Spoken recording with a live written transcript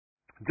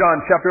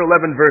John chapter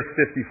 11, verse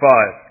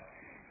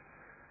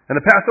 55. And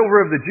the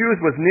Passover of the Jews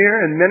was near,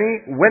 and many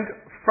went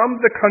from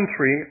the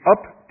country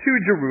up to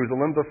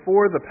Jerusalem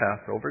before the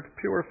Passover to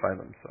purify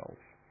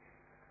themselves.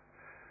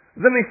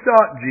 Then they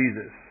sought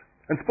Jesus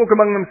and spoke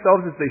among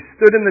themselves as they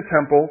stood in the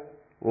temple,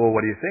 "Well,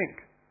 what do you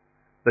think?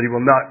 That he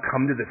will not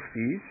come to this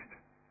feast?"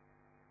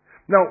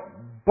 Now,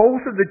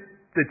 both of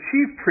the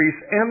chief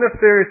priests and the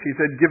Pharisees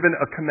had given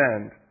a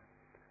command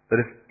that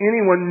if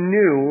anyone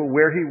knew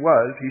where he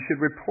was, he should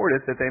report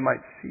it that they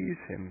might seize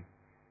him.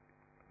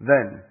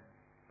 Then,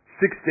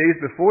 6 days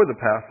before the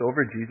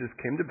Passover, Jesus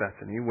came to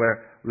Bethany,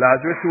 where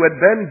Lazarus, who had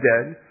been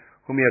dead,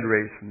 whom he had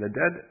raised from the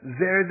dead,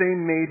 there they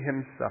made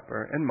him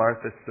supper, and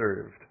Martha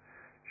served.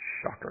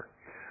 Shocker.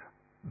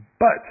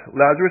 But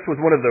Lazarus was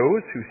one of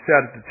those who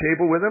sat at the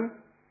table with him.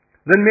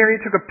 Then Mary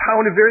took a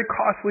pound of very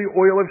costly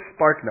oil of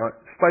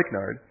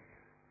spikenard,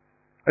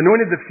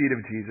 anointed the feet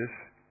of Jesus,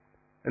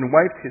 and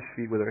wiped his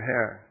feet with her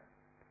hair.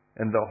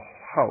 And the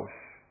house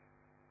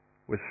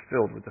was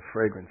filled with the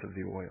fragrance of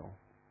the oil.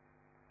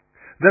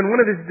 Then one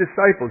of his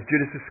disciples,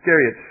 Judas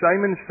Iscariot,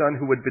 Simon's son,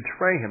 who would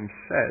betray him,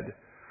 said,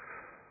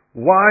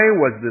 "Why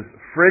was this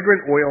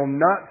fragrant oil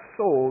not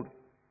sold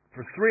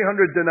for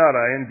 300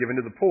 denarii and given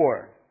to the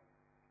poor?"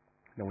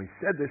 Now he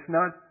said this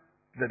not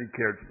that he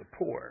cared for the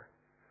poor,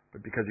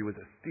 but because he was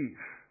a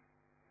thief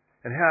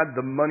and had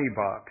the money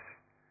box,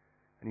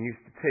 and he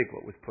used to take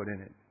what was put in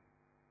it.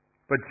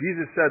 But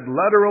Jesus said,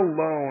 "Let her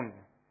alone.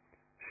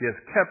 She has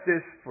kept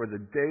this for the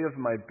day of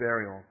my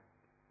burial.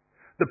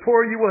 The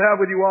poor you will have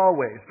with you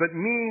always, but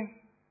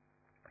me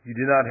you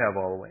do not have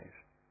always."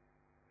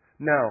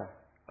 Now,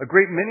 a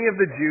great many of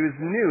the Jews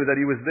knew that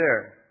he was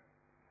there.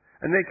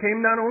 And they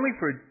came not only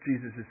for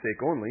Jesus'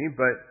 sake only,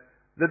 but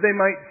that they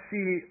might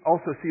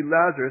also see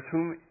Lazarus,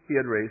 whom he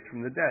had raised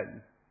from the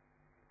dead.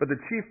 But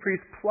the chief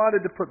priests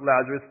plotted to put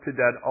Lazarus to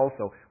death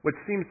also, which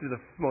seems to be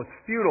the most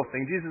futile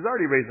thing. Jesus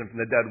already raised him from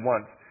the dead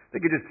once. They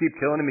could just keep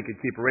killing him, he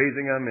could keep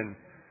raising him, and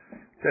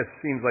it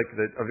just seems like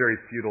a very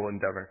futile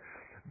endeavor.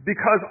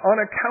 Because on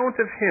account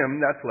of him,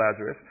 that's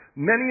Lazarus,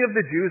 many of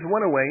the Jews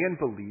went away and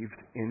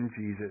believed in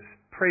Jesus.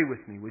 Pray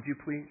with me, would you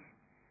please?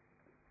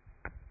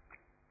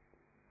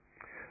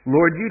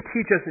 Lord, you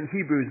teach us in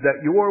Hebrews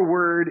that your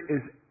word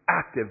is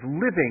active,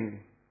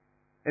 living,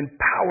 and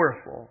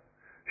powerful,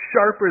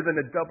 sharper than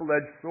a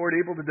double-edged sword,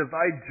 able to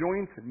divide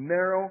joints and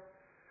marrow.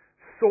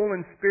 Soul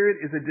and spirit,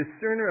 is a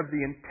discerner of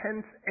the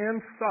intents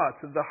and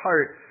thoughts of the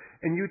heart.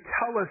 And you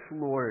tell us,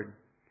 Lord,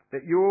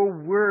 that your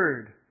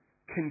word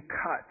can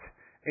cut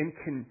and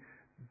can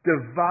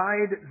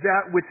divide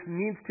that which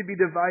needs to be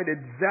divided.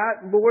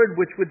 That, Lord,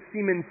 which would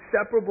seem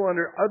inseparable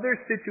under other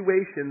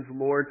situations,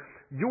 Lord,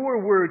 your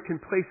word can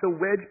place a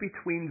wedge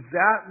between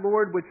that,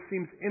 Lord, which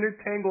seems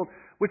intertangled,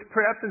 which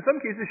perhaps in some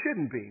cases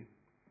shouldn't be.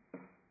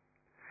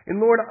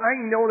 And Lord, I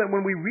know that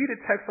when we read a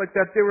text like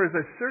that, there is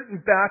a certain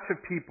batch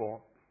of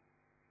people,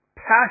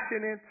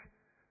 passionate,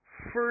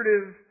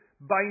 furtive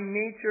by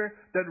nature,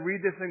 that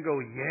read this and go,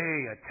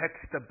 "Yay, a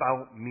text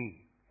about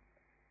me."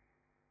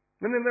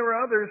 And then there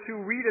are others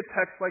who read a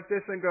text like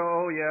this and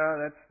go, "Oh yeah,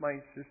 that's my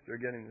sister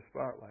getting the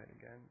spotlight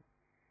again."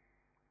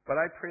 But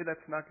I pray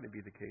that's not going to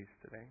be the case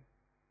today.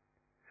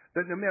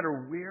 That no matter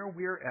where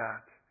we're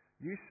at,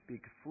 you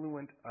speak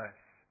fluent us.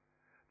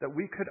 That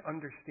we could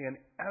understand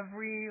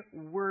every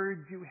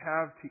word you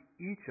have to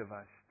each of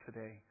us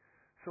today.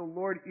 So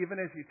Lord, even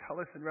as you tell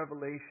us in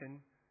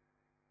Revelation,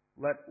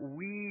 let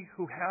we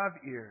who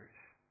have ears,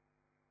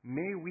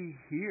 may we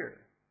hear.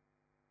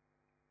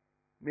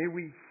 May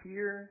we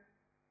hear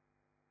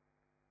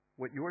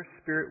what your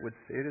Spirit would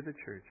say to the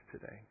church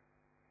today.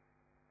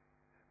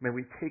 May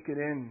we take it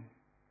in,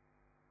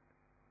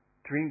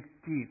 drink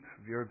deep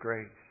of your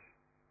grace,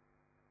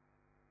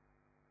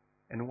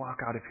 and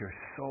walk out of here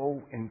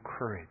so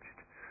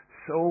encouraged,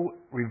 so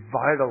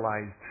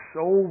revitalized,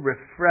 so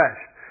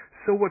refreshed,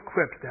 so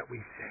equipped that we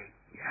say,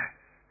 "Yes,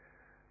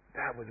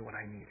 that was what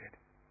I needed."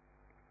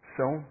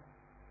 So,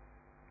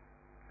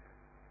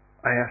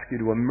 I ask you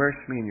to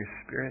immerse me in your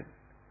Spirit.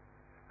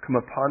 Come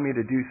upon me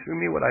to do through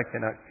me what I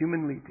cannot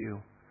humanly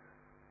do.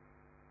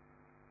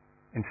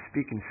 And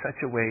speak in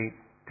such a way,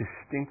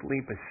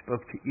 distinctly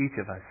bespoke to each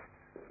of us,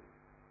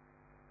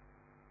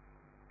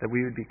 that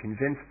we would be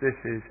convinced this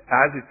is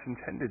as it's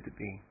intended to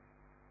be,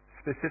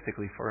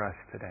 specifically for us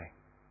today.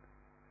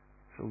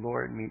 So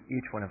Lord, meet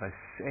each one of us.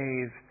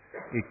 Save,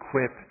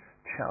 equip,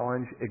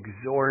 challenge,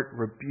 exhort,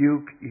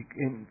 rebuke,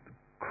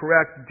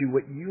 correct, do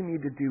what you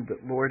need to do.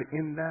 But Lord,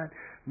 in that,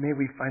 may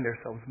we find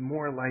ourselves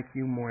more like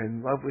you, more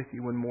in love with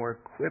you, and more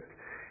equipped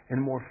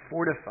and more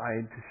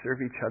fortified to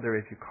serve each other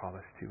as you call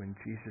us to. In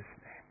Jesus'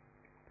 name.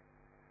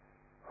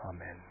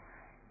 Amen.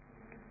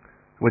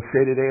 I would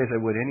say today, as I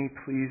would any,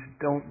 please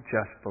don't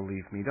just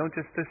believe me. Don't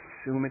just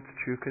assume it's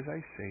true because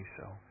I say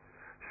so.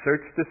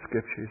 Search the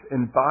Scriptures,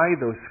 and by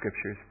those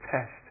Scriptures,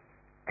 test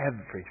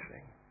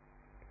everything.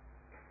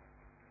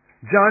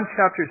 John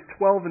chapters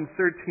 12 and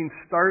 13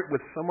 start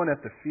with someone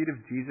at the feet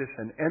of Jesus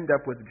and end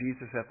up with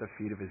Jesus at the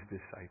feet of his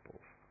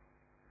disciples.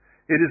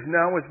 It is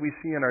now, as we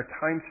see in our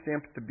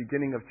timestamp at the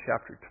beginning of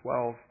chapter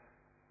 12,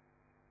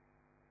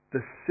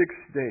 the 6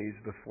 days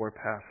before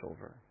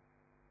Passover.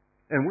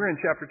 And we're in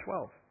chapter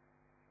 12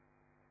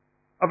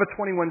 of a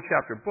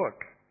 21-chapter book,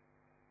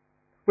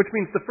 which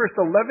means the first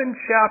 11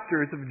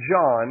 chapters of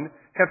John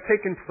have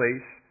taken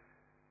place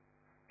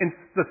in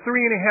the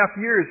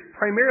 3.5 years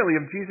primarily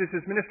of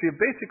Jesus' ministry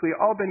have basically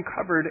all been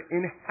covered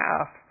in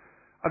half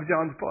of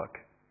John's book.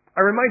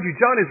 I remind you,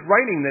 John is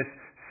writing this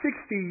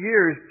 60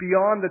 years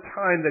beyond the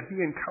time that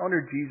he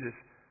encountered Jesus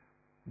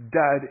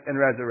dead and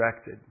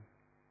resurrected.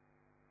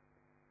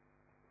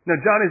 Now,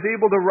 John is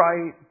able to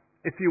write,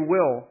 if you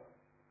will,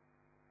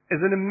 as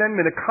an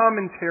amendment, a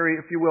commentary,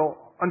 if you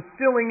will, on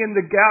filling in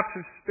the gaps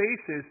of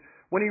spaces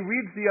when he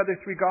reads the other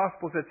 3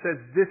 Gospels that says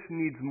this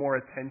needs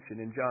more attention.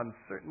 And John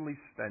certainly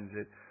spends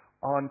it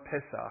on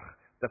Pesach,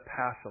 the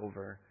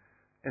Passover.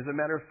 As a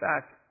matter of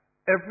fact,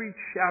 every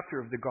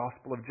chapter of the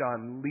Gospel of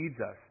John leads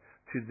us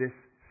to this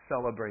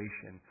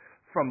celebration.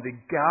 From the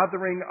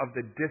gathering of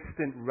the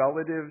distant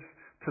relatives,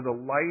 to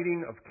the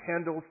lighting of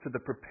candles, to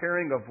the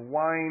preparing of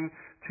wine,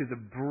 to the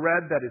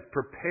bread that is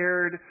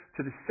prepared,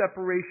 to the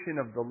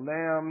separation of the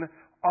lamb,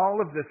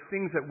 all of the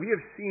things that we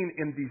have seen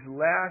in these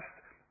last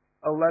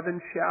 11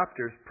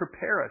 chapters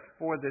prepare us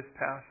for this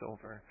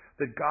Passover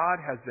that God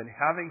has been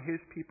having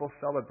His people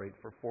celebrate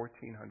for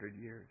 1,400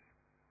 years.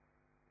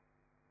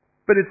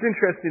 But it's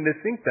interesting to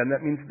think then,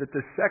 that means that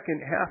the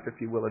second half, if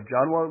you will, of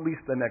John, well, at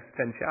least the next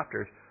 10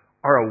 chapters,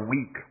 are a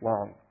week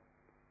long.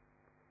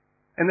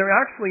 And they're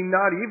actually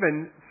not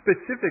even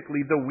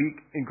specifically the week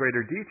in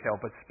greater detail,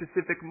 but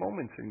specific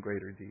moments in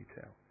greater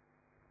detail.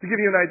 To give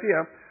you an idea,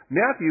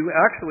 Matthew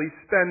actually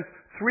spends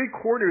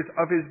 3/4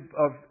 of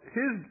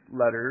his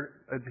letter,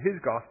 his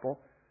gospel,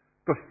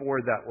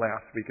 before that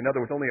last week. In other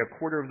words, only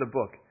 1/4 of the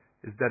book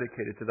is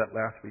dedicated to that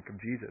last week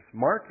of Jesus.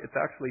 Mark, it's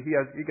actually, he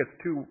gets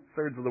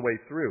 2/3 of the way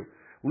through.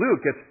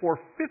 Luke gets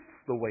 4/5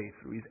 the way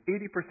through. He's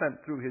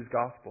 80% through his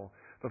gospel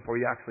before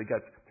he actually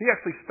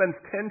spends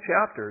 10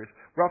 chapters,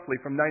 roughly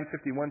from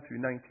 951 through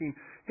 19.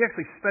 He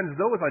actually spends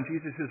those on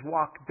Jesus'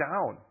 walk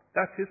down.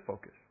 That's his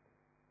focus.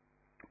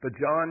 But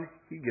John,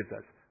 he gives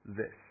us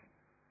this.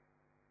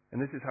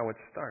 And this is how it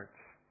starts.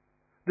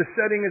 The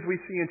setting, as we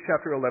see in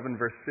chapter 11,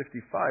 verse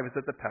 55, is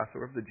that the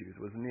Passover of the Jews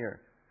was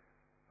near.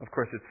 Of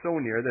course, it's so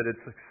near that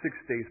it's 6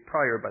 days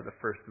prior by the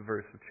first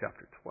verse of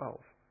chapter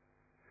 12.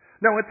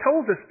 Now, it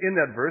tells us in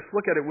that verse,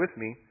 look at it with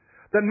me,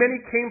 that many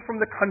came from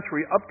the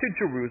country up to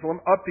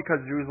Jerusalem, up because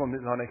Jerusalem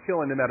is on a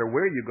hill, and no matter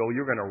where you go,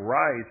 you're going to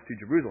rise to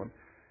Jerusalem.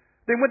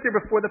 They went there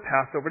before the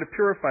Passover to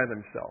purify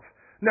themselves.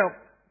 Now,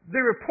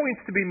 there are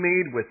points to be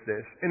made with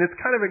this, and it's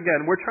kind of,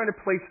 again, we're trying to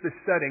place this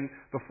setting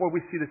before we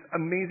see this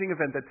amazing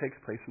event that takes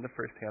place in the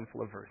first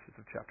handful of verses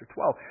of chapter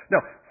 12. Now,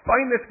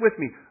 find this with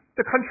me.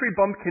 The country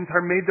bumpkins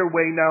are made their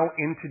way now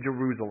into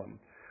Jerusalem.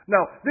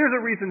 Now, there's a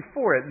reason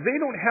for it. They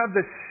don't have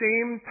the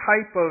same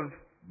type of,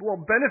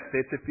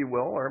 benefits, if you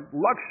will, or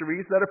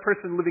luxuries that a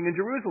person living in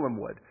Jerusalem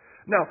would.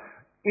 Now,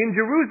 in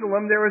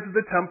Jerusalem, there is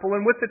the temple,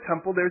 and with the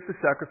temple, there's the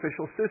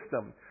sacrificial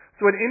system.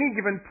 So at any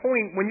given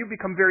point, when you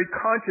become very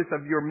conscious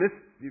of your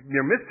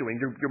misdoing,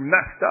 you're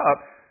messed up,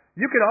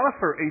 you can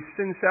offer a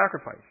sin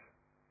sacrifice.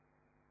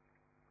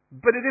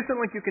 But it isn't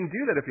like you can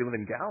do that if you live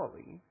in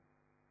Galilee.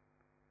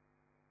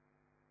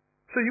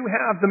 So you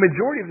have the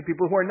majority of the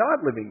people who are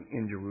not living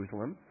in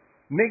Jerusalem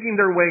making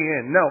their way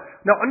in. Now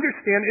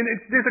understand, and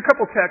there's a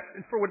couple texts,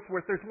 and for what it's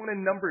worth, there's one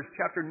in Numbers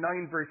chapter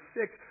 9, verse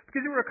 6,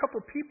 because there were a couple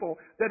people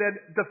that had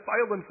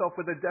defiled themselves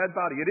with a dead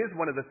body. It is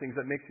one of the things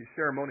that makes you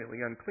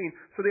ceremonially unclean,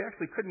 so they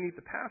actually couldn't eat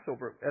the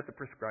Passover at the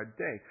prescribed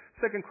day.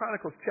 2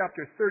 Chronicles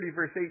chapter 30,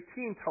 verse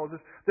 18 tells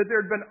us that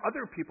there had been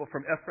other people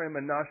from Ephraim,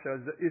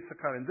 Manasseh,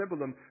 Issachar, and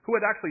Zebulun who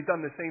had actually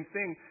done the same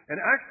thing, and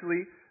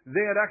actually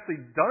they had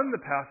actually done the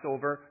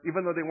Passover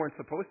even though they weren't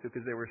supposed to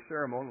because they were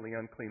ceremonially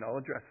unclean.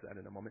 I'll address that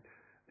in a moment.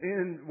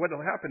 And what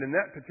will happen in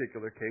that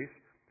particular case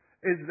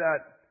is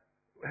that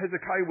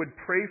Hezekiah would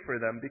pray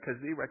for them because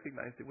they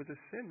recognized it was a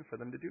sin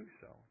for them to do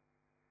so.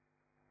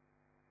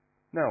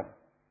 Now,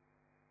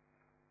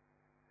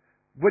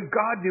 what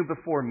God knew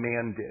before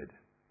man did,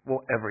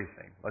 well,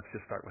 everything. Let's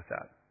just start with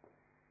that.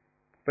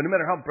 But no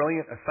matter how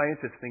brilliant a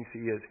scientist thinks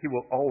he is, he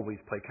will always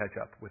play catch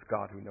up with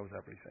God who knows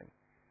everything.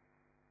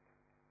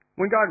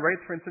 When God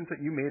writes, for instance,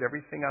 that you made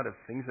everything out of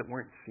things that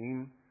weren't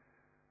seen,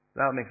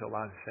 that makes a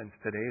lot of sense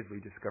today as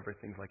we discover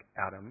things like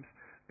atoms,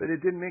 but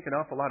it didn't make an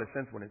awful lot of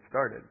sense when it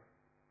started.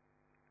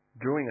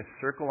 Drawing a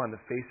circle on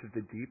the face of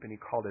the deep, and he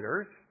called it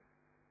Earth?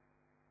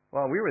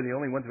 Well, we were the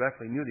only ones who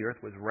actually knew the Earth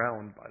was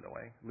round, by the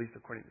way, at least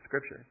according to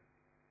Scriptures.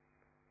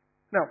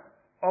 Now,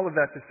 all of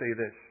that to say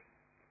this.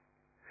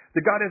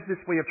 That God has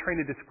this way of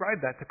trying to describe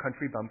that to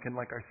country bumpkin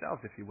like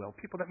ourselves, if you will,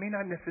 people that may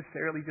not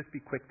necessarily just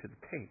be quick to the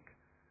take.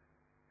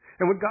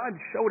 And what God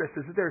showed us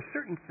is that there are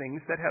certain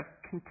things that have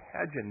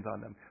contagions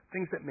on them,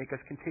 things that make us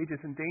contagious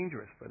and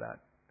dangerous for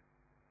that.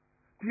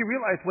 Do you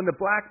realize when the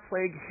Black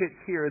Plague hit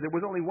here, there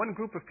was only one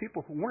group of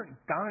people who weren't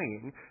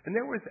dying, and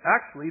there was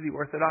actually the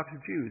Orthodox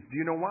Jews. Do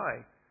you know why?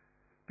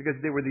 Because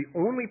they were the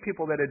only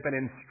people that had been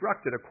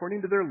instructed,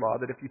 according to their law,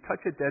 that if you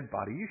touch a dead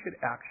body, you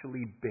should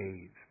actually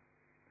bathe.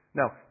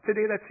 Now,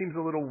 today that seems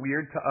a little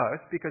weird to us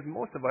because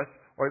most of us,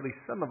 or at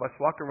least some of us,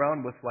 walk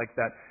around with like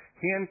that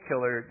hand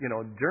killer,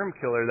 germ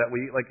killer that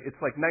we, like, it's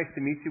like nice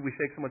to meet you. We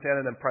shake someone's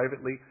hand and then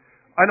privately.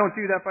 I don't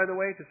do that, by the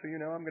way, just so you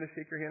know. I'm going to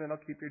shake your hand and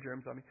I'll keep your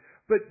germs on me.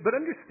 But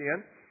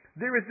understand,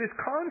 there is this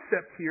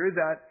concept here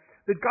that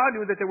God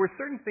knew that there were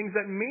certain things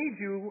that made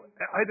you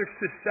either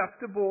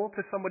susceptible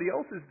to somebody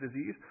else's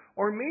disease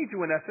or made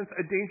you, in essence,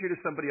 a danger to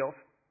somebody else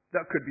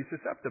that could be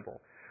susceptible.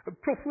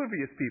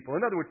 Profluvious people,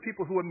 in other words,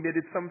 people who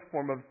emitted some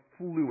form of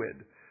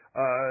fluid.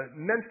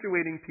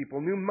 Menstruating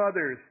people, new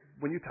mothers,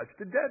 when you touched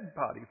a dead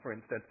body, for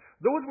instance.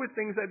 Those were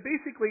things that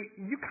basically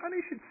you kind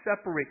of should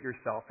separate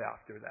yourself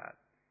after that.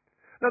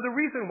 Now the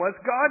reason was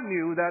God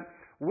knew that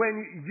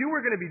when you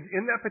were going to be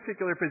in that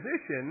particular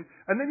position,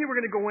 and then you were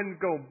going to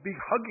go be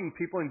hugging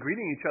people and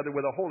greeting each other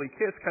with a holy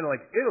kiss, kind of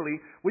like Italy,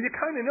 well, you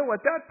kind of know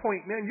at that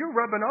point, man, you're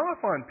rubbing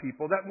off on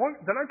people that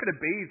aren't going to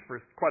bathe for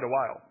quite a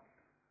while.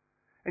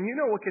 And you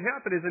know what could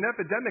happen is an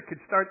epidemic could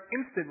start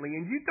instantly,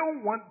 and you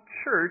don't want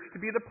church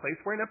to be the place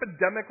where an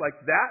epidemic like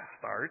that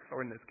starts,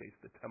 or in this case,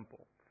 the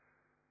temple.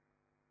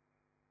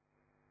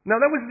 Now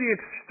that was the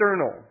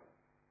external.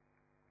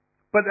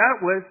 But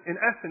that was, in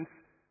essence,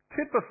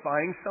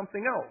 typifying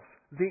something else,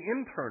 the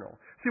internal.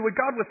 See, what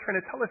God was trying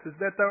to tell us is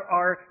that there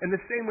are, in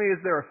the same way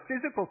as there are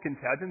physical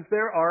contagions,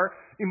 there are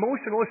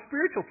emotional or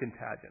spiritual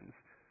contagions.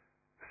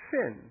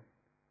 Sin,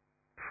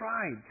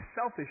 pride,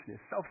 selfishness,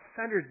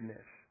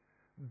 self-centeredness,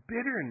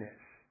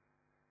 bitterness.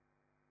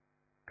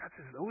 God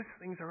says those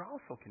things are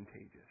also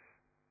contagious.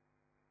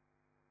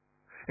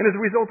 And as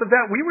a result of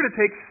that, we were to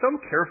take some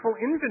careful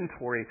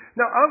inventory.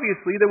 Now,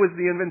 obviously, there was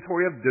the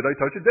inventory of, did I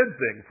touch a dead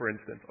thing, for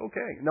instance?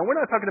 Okay. Now, we're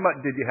not talking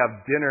about, did you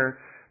have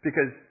dinner?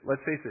 Because,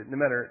 let's face it, no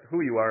matter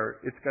who you are,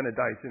 it's going to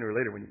die sooner or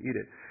later when you eat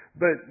it.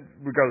 But,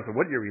 regardless of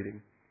what you're eating.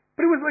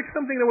 But it was like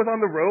something that was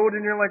on the road,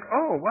 and you're like,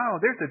 oh, wow,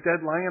 there's a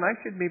dead lion. I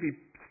should maybe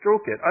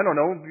stroke it. I don't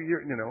know.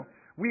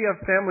 We have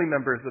family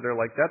members that are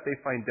like that. They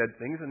find dead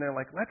things, and they're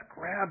like, let's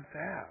grab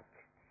that.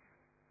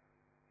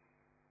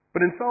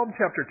 But in Psalm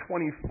chapter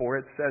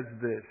 24, it says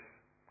this,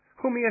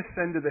 who may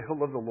ascend to the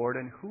hill of the Lord,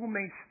 and who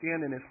may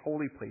stand in his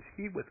holy place?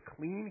 He with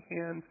clean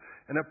hands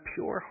and a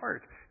pure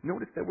heart.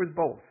 Notice there was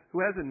both.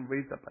 Who hasn't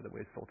raised up, by the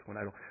way, his soul to an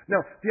idol?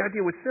 Now, the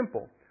idea was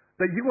simple,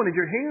 that you wanted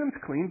your hands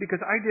clean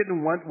because I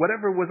didn't want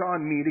whatever was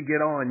on me to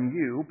get on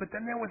you, but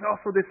then there was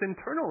also this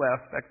internal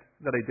aspect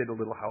that I did a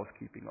little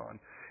housekeeping on.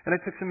 And I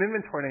took some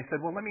inventory and I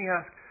said, well, let me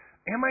ask,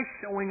 am I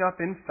showing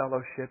up in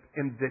fellowship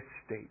in this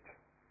state?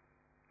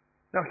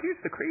 Now,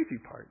 here's the crazy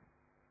part.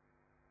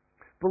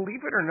 Believe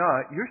it or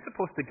not, you're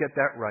supposed to get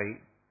that right,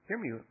 hear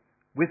me,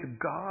 with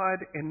God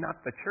and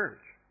not the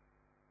church.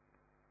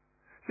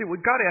 See,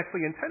 what God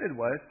actually intended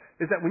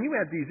is that when you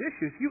had these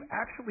issues, you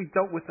actually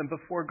dealt with them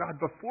before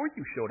God, before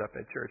you showed up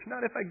at church.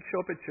 Not if I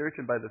show up at church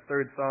and by the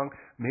third song,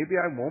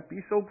 maybe I won't be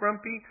so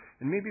grumpy,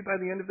 and maybe by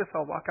the end of this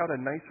I'll walk out a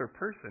nicer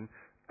person.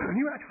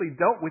 You actually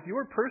dealt with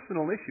your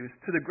personal issues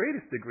to the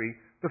greatest degree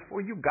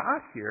before you got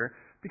here,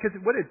 because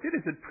what it did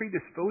is it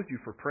predisposed you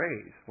for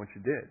praise once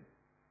you did.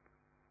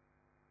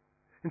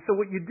 And so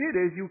what you did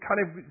is you kind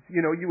of,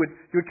 you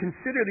would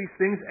consider these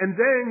things, and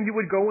then you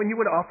would go and you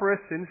would offer a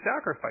sin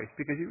sacrifice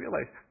because you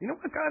realize, you know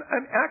what, God,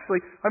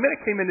 I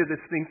came into this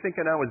thing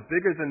thinking I was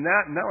bigger than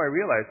that, and now I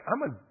realize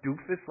I'm a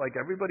doofus like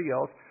everybody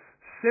else,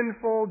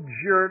 sinful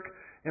jerk,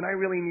 and I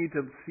really need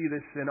to see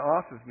this sin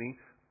off of me.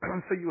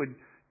 So you would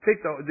take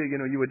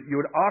you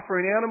would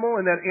offer an animal,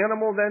 and that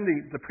animal then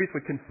the priest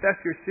would confess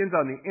your sins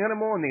on the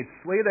animal, and they'd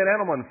slay that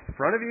animal in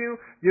front of you.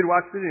 You'd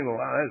watch this and go,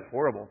 wow, that is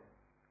horrible.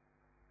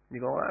 You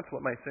go, well, that's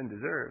what my sin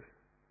deserves.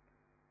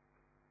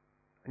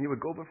 And you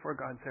would go before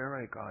God and say, all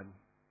right, God,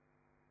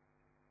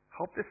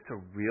 help this to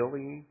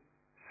really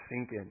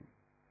sink in.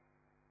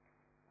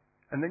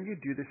 And then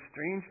you'd do this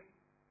strange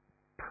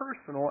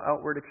personal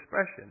outward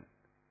expression.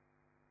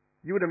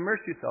 You would immerse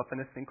yourself in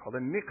this thing called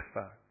a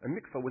mikvah. A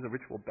mikvah was a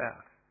ritual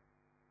bath.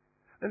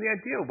 And the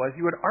idea was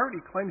you had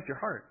already cleansed your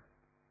heart.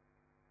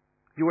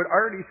 You had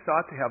already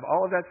sought to have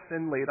all of that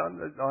sin laid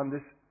on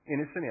this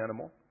innocent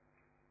animal,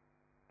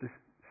 this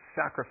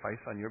sacrifice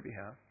on your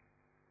behalf.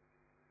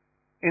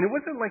 And it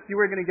wasn't like you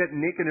were going to get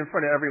naked in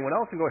front of everyone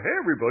else and go, hey,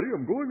 everybody,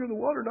 I'm going in the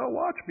water, now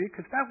watch me,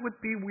 because that would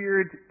be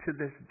weird to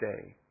this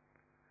day.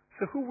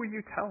 So who were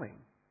you telling?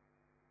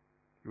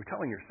 You were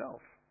telling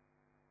yourself.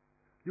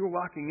 You were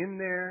walking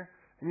in there,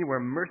 and you were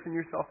immersing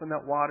yourself in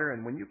that water,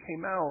 and when you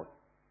came out,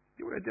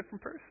 you were a different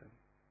person.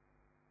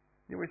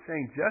 You were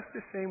saying, just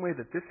the same way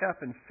that this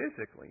happened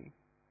physically,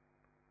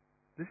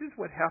 this is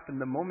what happened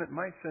the moment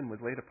my sin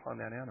was laid upon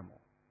that animal.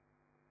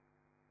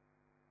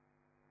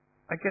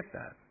 I get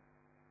that.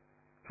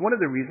 It's one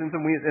of the reasons,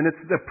 and it's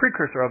the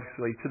precursor,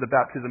 obviously, to the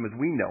baptism as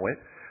we know it.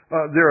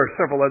 There are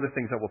several other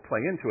things that will play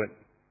into it,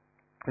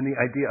 and the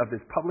idea of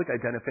this public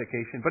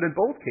identification. But in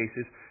both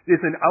cases, it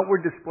is an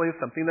outward display of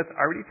something that's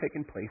already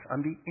taken place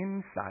on the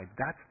inside.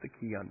 That's the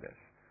key on this.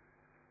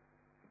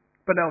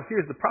 But now,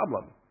 here's the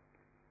problem.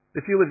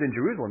 If you lived in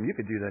Jerusalem, you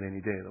could do that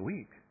any day of the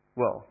week.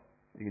 Well,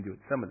 you can do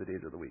it some of the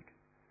days of the week.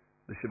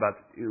 The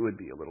Shabbat, it would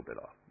be a little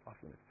bit off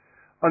limits.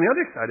 On the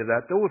other side of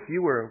that, though, if you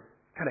were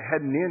kind of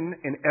heading in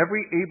and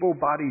every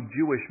able-bodied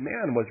Jewish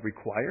man was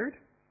required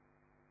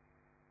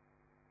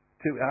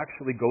to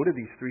actually go to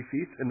these 3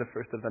 feasts, and the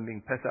first of them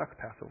being Pesach,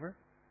 Passover,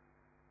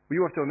 well,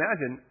 you have to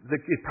imagine that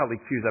it probably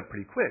queues up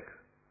pretty quick.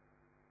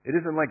 It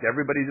isn't like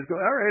everybody just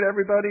goes, all right,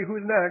 everybody,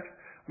 who's next?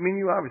 I mean,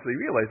 you obviously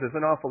realize there's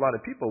an awful lot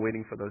of people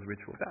waiting for those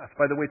ritual fasts.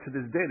 By the way, to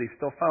this day, they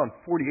still found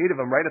 48 of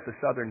them right at the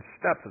southern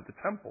steps of the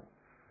temple.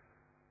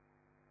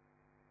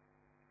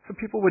 So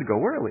people would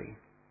go early.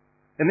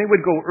 And they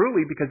would go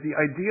early because the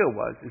idea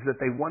is that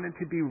they wanted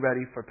to be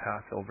ready for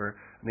Passover,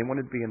 and they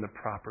wanted to be in the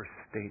proper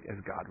state as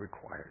God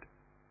required.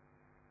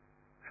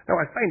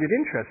 Now, I find it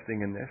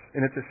interesting in this,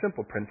 and it's a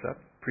simple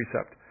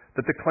precept,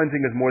 that the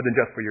cleansing is more than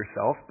just for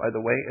yourself. By the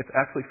way, it's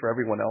actually for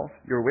everyone else.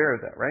 You're aware of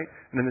that, right?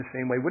 And in the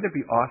same way, wouldn't it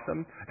be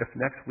awesome if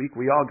next week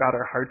we all got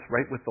our hearts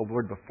right with the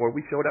Lord before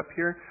we showed up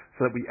here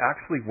so that we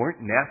actually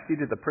weren't nasty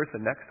to the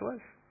person next to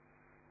us?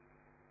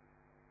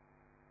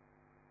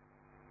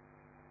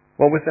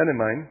 Well, with that in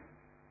mind,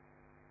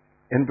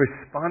 in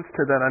response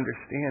to that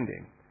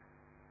understanding,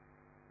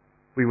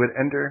 we would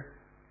enter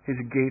his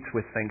gates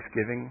with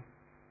thanksgiving,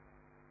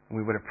 and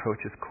we would approach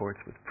his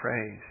courts with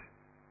praise.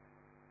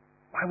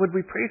 Why would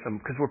we praise him?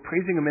 Because we're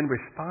praising him in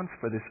response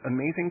for this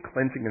amazing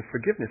cleansing and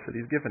forgiveness that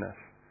he's given us.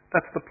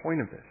 That's the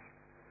point of this.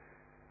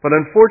 But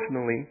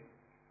unfortunately,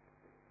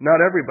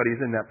 not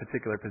everybody's in that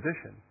particular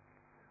position.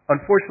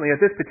 Unfortunately,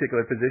 at this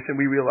particular position,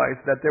 we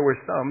realized that there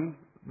were some,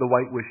 the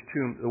whitewashed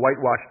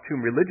tomb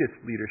religious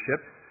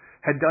leadership,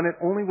 had done it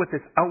only with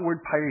this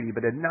outward piety,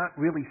 but had not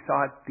really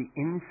sought the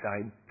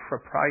inside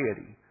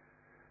propriety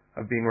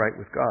of being right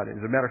with God.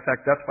 As a matter of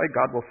fact, that's why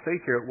God will say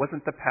here, it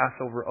wasn't the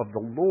Passover of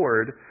the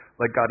Lord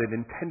like God had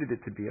intended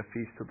it to be, a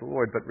feast of the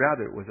Lord, but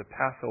rather it was a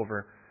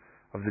Passover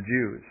of the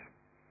Jews.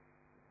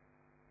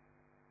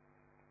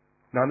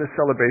 Now, in this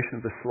celebration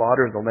of the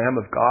slaughter of the Lamb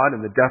of God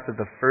and the death of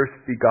the first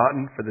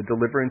begotten for the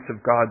deliverance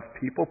of God's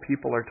people,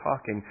 people are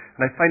talking.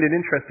 And I find it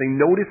interesting.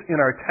 Notice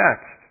in our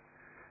text,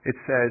 it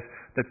says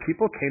that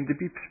people came to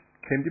be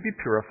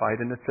purified,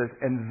 and it says,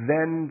 and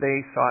then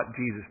they sought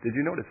Jesus. Did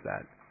you notice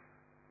that?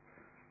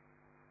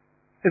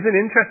 Isn't it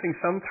interesting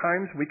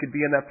sometimes we could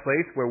be in that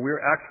place where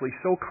we're actually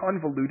so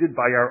convoluted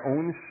by our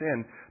own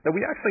sin that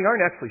we actually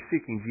aren't actually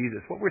seeking Jesus.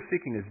 What we're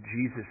seeking is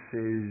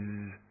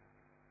Jesus'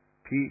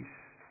 peace,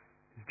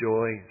 his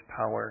joy, his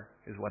power,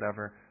 his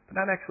whatever, but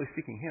not actually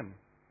seeking him.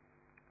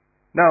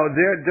 Now,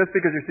 just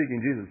because you're seeking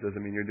Jesus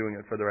doesn't mean you're doing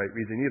it for the right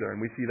reason either, and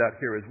we see that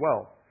here as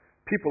well.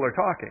 People are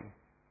talking.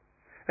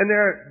 And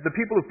the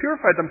people who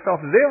purified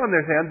themselves, they on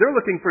their hand, they're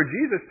looking for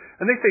Jesus,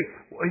 and they say,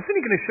 well, isn't he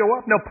going to show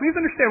up? Now, please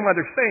understand why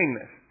they're saying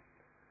this.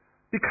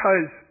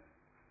 Because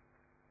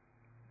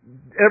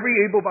every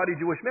able-bodied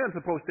Jewish man is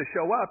supposed to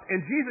show up, and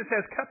Jesus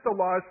has kept the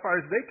law as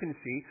far as they can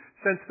see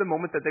since the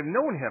moment that they've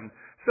known him.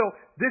 So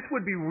this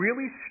would be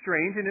really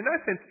strange, and in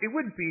essence, it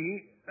would be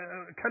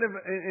kind of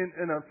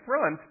an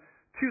affront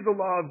to the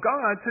law of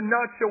God to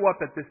not show up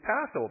at this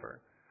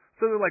Passover.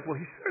 So they're like, well,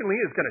 he certainly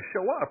is going to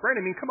show up, right?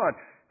 I mean, come on.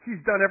 He's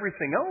done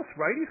everything else,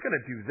 right? He's going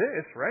to do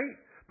this, right?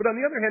 But on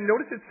the other hand,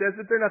 notice it says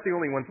that they're not the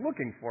only ones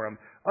looking for him.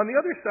 On the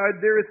other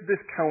side, there is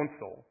this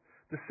council.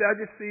 The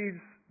Sadducees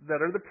that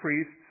are the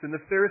priests and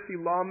the Pharisee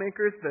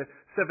lawmakers, the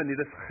 70,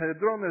 the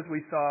Sanhedrin, as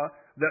we saw,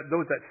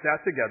 those that sat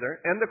together,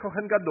 and the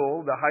Kohen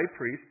Gadol, the high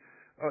priest,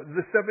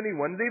 the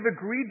 71, they've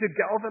agreed to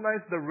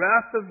galvanize the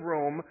wrath of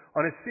Rome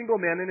on a single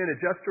man and in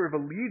a gesture of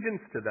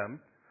allegiance to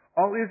them.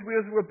 All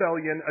Israel's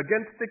rebellion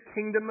against the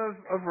kingdom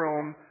of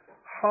Rome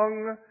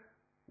hung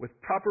with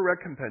proper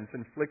recompense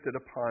inflicted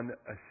upon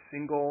a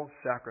single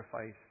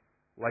sacrifice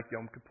like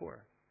Yom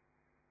Kippur.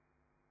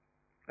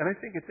 And I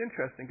think it's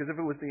interesting because if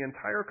it was the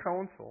entire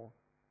council,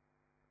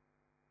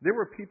 there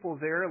were people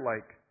there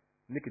like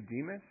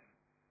Nicodemus,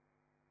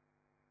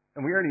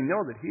 and we already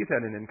know that he's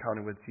had an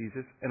encounter with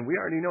Jesus, and we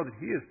already know that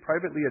he is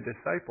privately a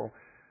disciple.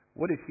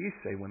 What did he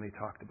say when they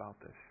talked about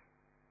this?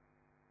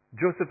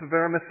 Joseph of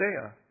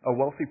Arimathea, a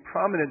wealthy,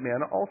 prominent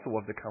man also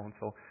of the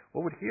council,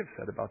 what would he have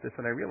said about this?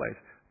 And I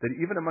realized that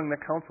even among the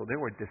council,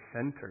 there were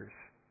dissenters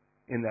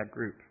in that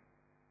group.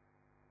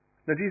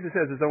 Now, Jesus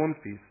has his own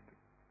feast.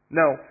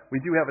 Now,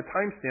 we do have a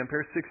timestamp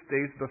here, 6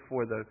 days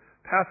before the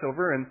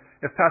Passover, and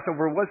if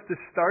Passover was to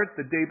start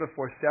the day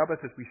before Sabbath,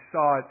 as we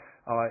saw it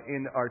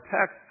in our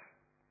text,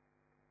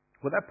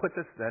 well, that puts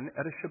us then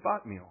at a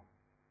Shabbat meal.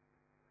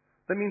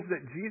 That means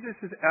that Jesus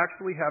is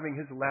actually having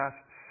his last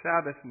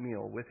Sabbath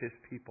meal with his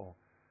people,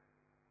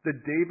 the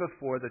day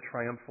before the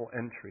triumphal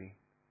entry,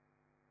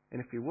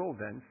 and if you will,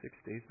 then 6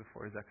 days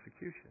before his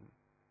execution.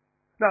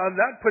 Now,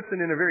 that puts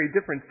it in a very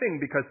different thing,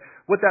 because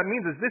what that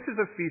means is this is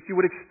a feast you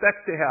would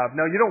expect to have.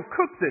 Now, you don't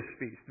cook this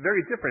feast.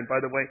 Very different,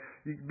 by the way.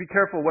 You be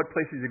careful what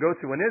places you go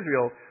to in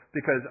Israel,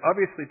 because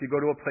obviously if you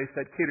go to a place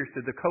that caters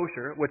to the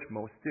kosher, which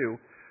most do,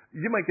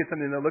 you might get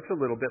something that looks a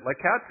little bit like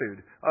cat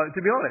food. To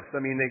be honest,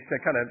 I mean, they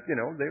kind of,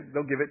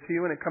 they'll give it to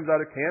you and it comes out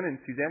of a can, and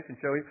Suzanne can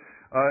show you.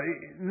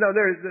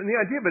 The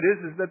idea of it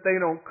is that they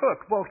don't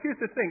cook. Well, here's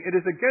the thing. It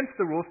is against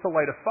the rules to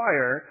light a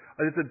fire.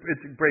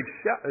 It breaks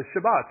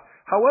Shabbat.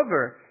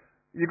 However,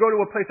 You go to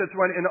a place that's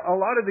run, and a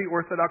lot of the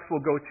Orthodox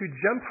will go to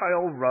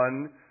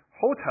Gentile-run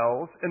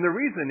hotels, and the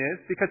reason is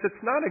because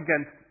it's not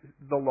against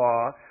the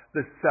law,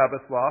 the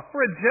Sabbath law,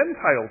 for a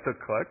Gentile to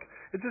cook.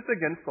 It's just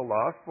against the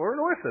law for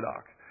an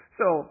Orthodox.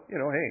 So,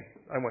 hey,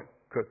 I want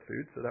cooked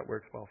food, so that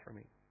works well for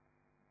me.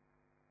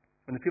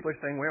 And the people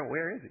are saying, well,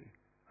 where is he?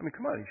 I mean,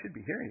 come on, he should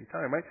be here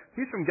anytime, right?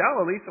 He's from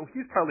Galilee, so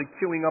he's probably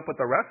queuing up with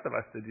the rest of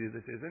us to do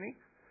this, isn't he?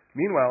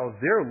 Meanwhile,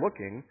 they're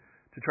looking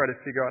to try to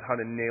figure out how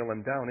to nail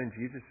him down, and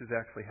Jesus is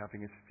actually having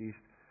his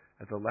feast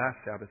at the last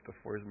Sabbath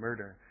before his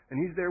murder.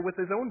 And he's there with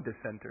his own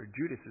dissenter.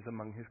 Judas is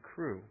among his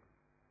crew.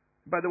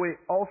 By the way,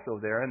 also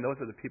there, and those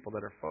are the people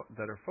that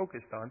are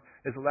focused on,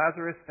 is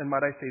Lazarus and,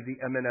 might I say, the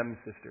M&M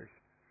sisters,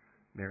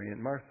 Mary and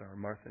Martha, or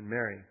Martha and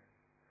Mary.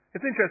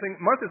 It's interesting,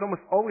 Martha's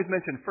almost always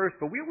mentioned first,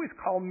 but we always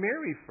call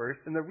Mary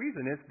first, and the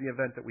reason is the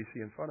event that we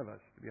see in front of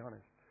us, to be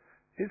honest.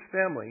 His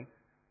family,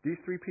 these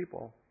three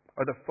people,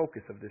 are the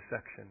focus of this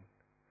section.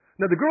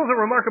 Now, the girls are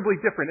remarkably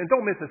different, and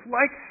don't miss this.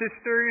 Like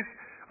sisters,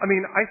 I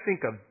mean, I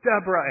think of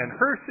Deborah and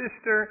her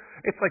sister.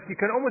 It's like you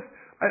can almost,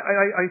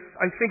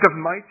 I think of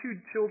my two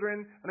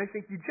children, and I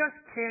think you just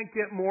can't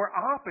get more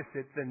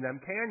opposite than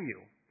them, can you?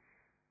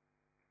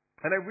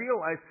 And I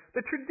realize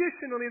that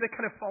traditionally they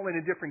kind of fall into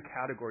different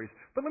categories.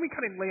 But let me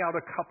kind of lay out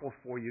a couple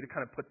for you to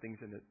kind of put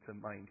things into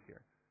mind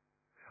here.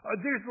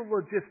 There's the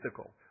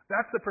logistical.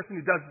 That's the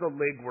person who does the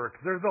legwork.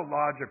 There's the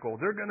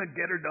logical. They're going to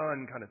get her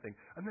done kind of thing.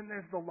 And then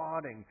there's the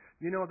lauding.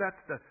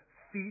 That's the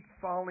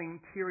feet-falling,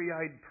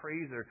 teary-eyed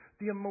praiser,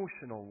 the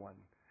emotional one.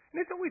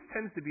 And it always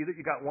tends to be that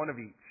you got one of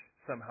each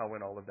somehow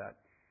in all of that.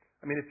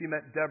 I mean, if you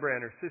met Deborah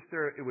and her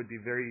sister, it would be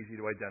very easy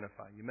to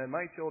identify. You met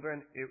my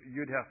children,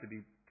 you'd have to be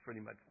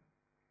pretty much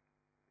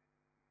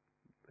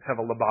have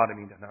a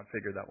lobotomy to not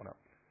figure that one out.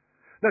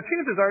 Now,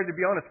 chances are, to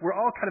be honest, we're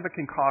all kind of a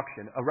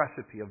concoction, a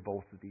recipe of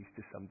both of these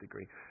to some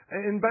degree.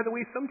 And by the way,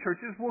 some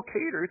churches will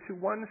cater to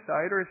one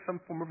side or some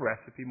form of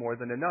recipe more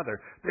than another.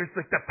 There's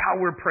like the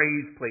power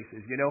praise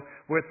places,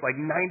 where it's like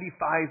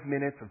 95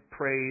 minutes of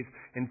praise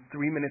and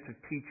 3 minutes of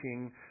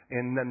teaching,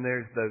 and then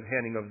there's the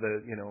handing of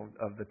the,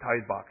 of the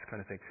tithe box kind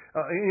of thing.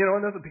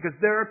 And that's because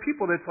there are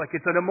people that's like,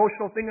 it's an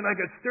emotional thing, and I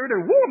get stirred,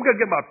 and woo, I'm going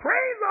to get my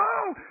praise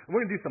on, and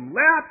we're going to do some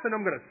laps, and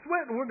I'm going to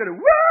sweat, and we're going to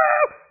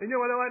woo, and you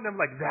know what? And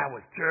I'm like, that was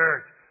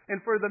church. And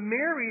for the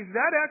Marys,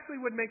 that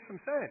actually would make some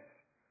sense.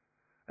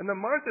 And the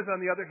Marthas, on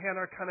the other hand,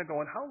 are kind of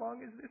going, how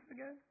long is this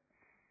again?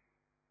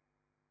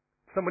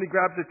 Somebody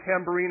grabs a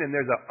tambourine and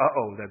there's a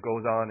uh-oh that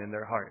goes on in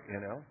their heart,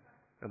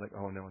 They're like,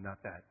 oh no,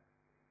 not that.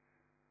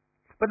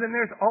 But then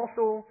there's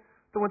also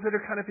the ones that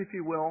are kind of, if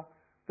you will,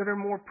 that are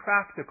more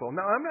practical.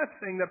 Now, I'm not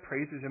saying that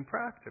praise is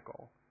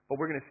impractical,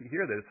 but we're going to see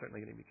here that it's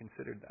certainly going to be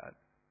considered that.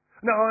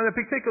 Now, on a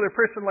particular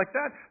person like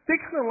that, they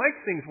kind of like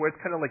things where it's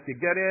kind of like you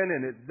get in,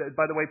 and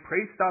by the way,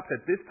 praise stops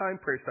at this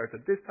time, praise starts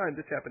at this time,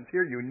 this happens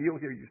here, you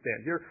kneel here, you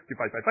stand here, you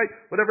fight,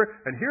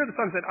 whatever. And here are the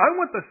songs that I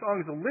want the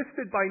songs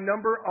listed by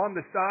number on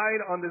the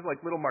side on this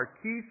like little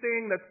marquee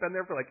thing that's been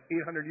there for like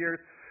 800 years.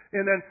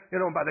 And then,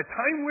 by the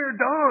time we're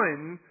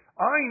done,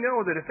 I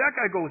know that if that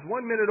guy goes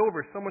 1 minute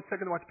over, someone's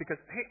taking to watch because,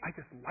 hey, I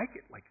just like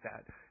it like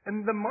that.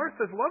 And the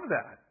Marthas love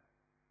that.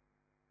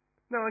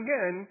 Now,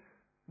 again,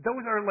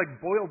 those are like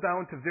boiled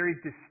down to very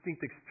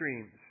distinct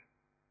extremes.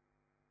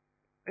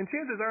 And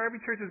chances are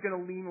every church is going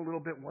to lean a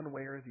little bit one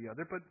way or the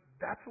other, but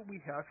that's what we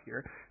have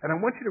here. And I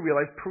want you to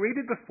realize,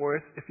 paraded before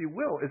us, if you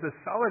will, is a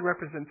solid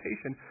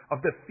representation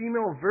of the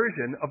female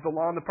version of the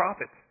law and the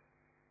prophets.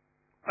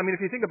 I mean,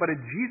 if you think about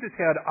it, Jesus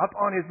had up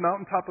on his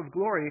mountaintop of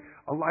glory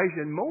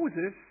Elijah and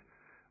Moses,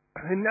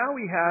 and now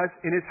he has,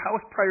 in his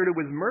house prior to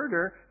his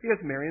murder, he has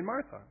Mary and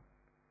Martha.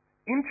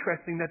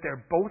 Interesting that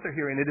they're both are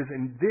here, and it is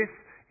in this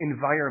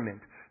environment.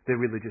 The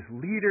religious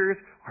leaders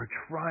are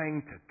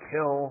trying to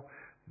kill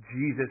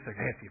Jesus. Like,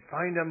 hey, if you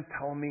find him,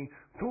 tell me.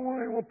 Don't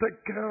worry, we'll take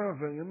care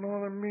of it. You know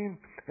what I mean?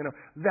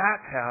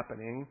 That's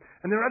happening.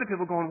 And there are other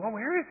people going, well,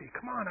 where is he?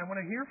 Come on, I want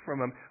to hear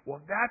from him.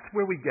 Well, that's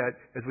where we get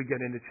as we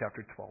get into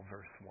chapter 12,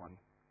 verse 1.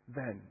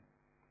 Then.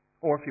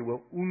 Or if you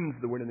will,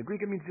 the word in the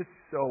Greek, it means just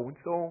so. And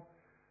so,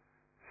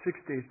 6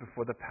 days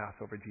before the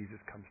Passover, Jesus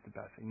comes to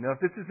Bethany. Now,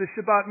 if this is the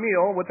Shabbat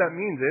meal, what that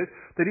means is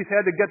that he's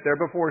had to get there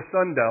before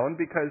sundown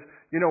because,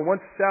 once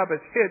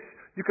Sabbath hits,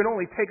 you can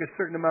only take a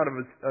certain amount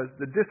of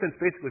the distance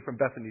basically from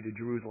Bethany to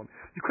Jerusalem.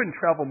 You couldn't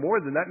travel more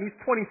than that, and he's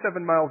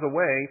 27 miles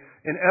away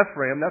in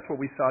Ephraim. That's what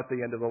we saw at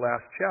the end of the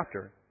last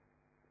chapter.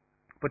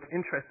 What's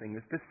interesting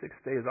is this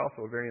 6th day is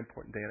also a very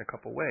important day in a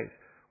couple ways.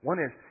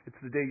 One is, it's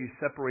the day you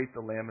separate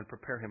the lamb and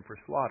prepare him for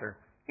slaughter.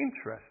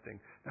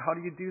 Interesting. Now, how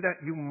do you do that?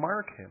 You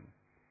mark him.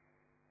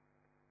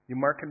 You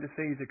mark him to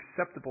say he's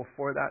acceptable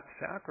for that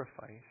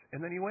sacrifice,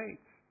 and then he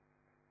waits.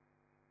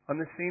 On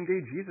the same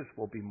day, Jesus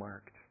will be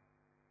marked,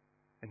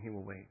 and he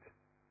will wait.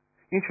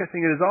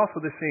 Interesting, it is also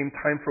the same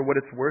time for what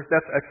it's worth.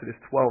 That's Exodus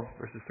 12,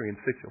 verses 3 and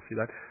 6, you'll see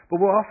that. But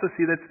we'll also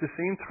see that it's the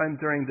same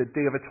time during the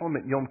Day of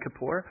Atonement, Yom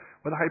Kippur,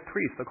 where the high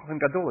priest, the Kohen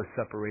Gadol, is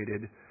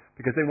separated,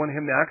 because they want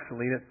him to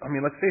actually,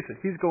 let's face it,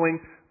 he's going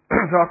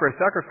to offer a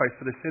sacrifice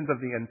for the sins of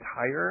the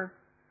entire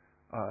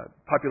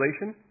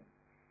population.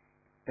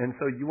 And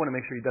so you want to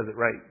make sure he does it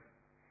right.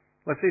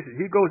 Let's face it,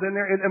 he goes in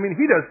there, and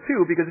he does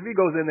too, because if he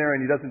goes in there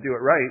and he doesn't do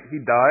it right,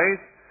 he dies,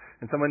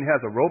 and someone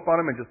has a rope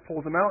on him and just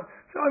pulls him out.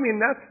 So,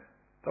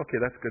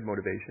 that's good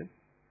motivation.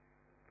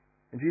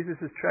 And Jesus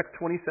has trekked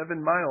 27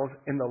 miles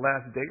in the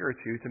last day or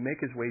two to make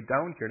his way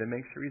down here to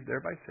make sure he's there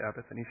by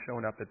Sabbath, and he's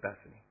showing up at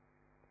Bethany.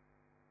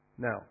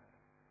 Now,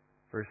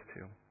 verse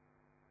 2.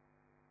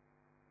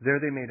 There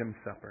they made him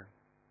supper.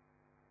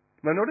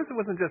 Now notice it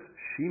wasn't just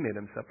she made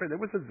him supper,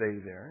 there was a they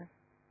there.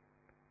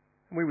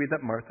 And we read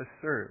that Martha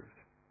served.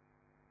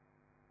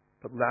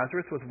 But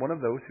Lazarus was one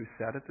of those who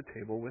sat at the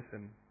table with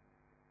him.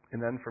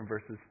 And then from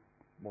 3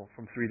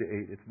 to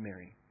 8, it's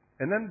Mary.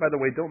 And then, by the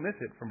way, don't miss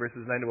it, from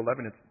verses 9 to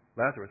 11, it's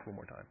Lazarus one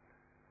more time.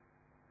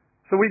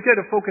 So we get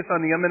to focus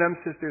on the M&M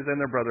sisters and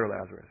their brother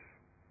Lazarus.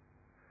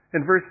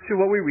 In verse 2,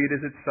 what we read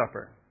is it's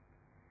supper.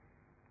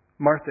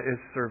 Martha is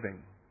serving.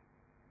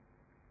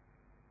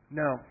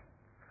 Now,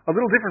 a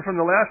little different from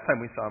the last time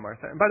we saw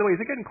Martha. And by the way,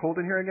 is it getting cold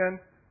in here again?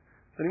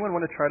 Does anyone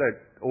want to try to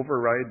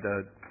override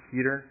the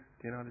heater?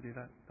 Do you know how to do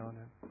that? No.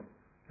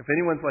 If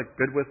anyone's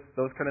good with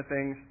those kind of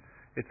things,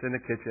 it's in the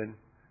kitchen.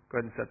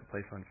 Go ahead and set the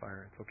place on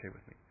fire. It's okay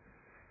with me.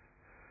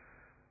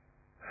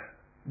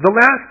 The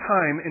last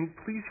time, and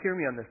please hear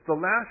me on this, the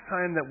last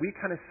time that we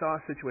kind of saw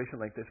a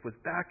situation like this was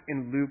back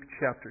in Luke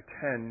chapter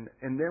 10,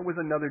 and there was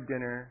another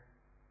dinner,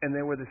 and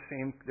there was the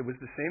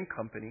same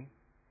company.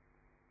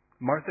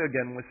 Martha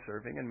again was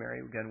serving, and Mary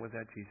again was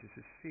at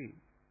Jesus' feet.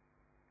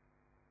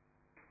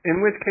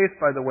 In which case,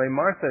 by the way,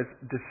 Martha is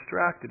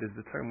distracted is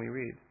the term we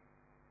read.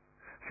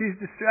 She's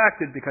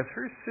distracted because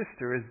her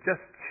sister is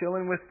just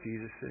chilling with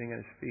Jesus, sitting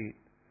at his feet.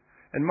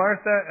 And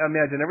Martha,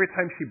 imagine, every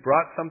time she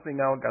brought something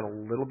out, got a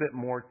little bit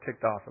more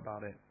ticked off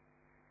about it.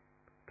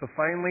 So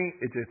finally,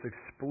 it just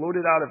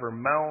exploded out of her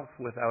mouth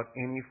without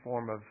any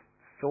form of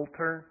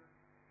filter.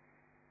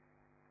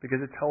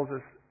 Because it tells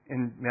us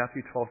in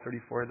Matthew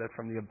 12:34 that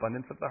from the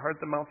abundance of the heart,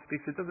 the mouth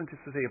speaks. It doesn't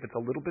just say if it's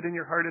a little bit in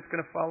your heart, it's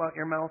going to fall out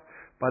your mouth.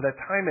 By the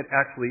time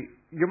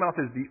your mouth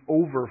is the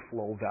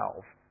overflow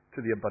valve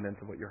to the abundance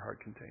of what your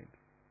heart contains.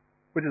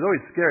 Which is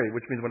always scary,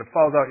 which means when it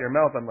falls out your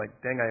mouth, I'm like,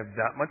 dang, I have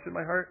that much in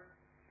my heart?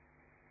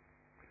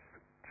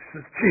 She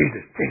says,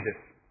 Jesus.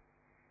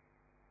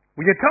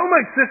 Will you tell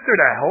my sister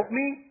to help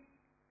me?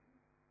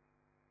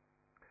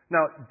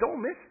 Now, don't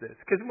miss this,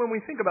 because when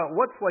we think about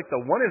what's the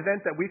one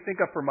event that we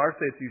think of for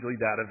Martha, it's usually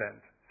that event,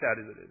 sad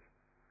as it is.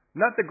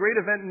 Not the great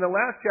event in the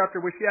last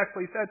chapter where she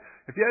actually said,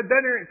 if you had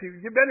been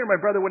here, my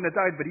brother wouldn't have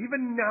died, but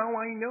even now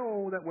I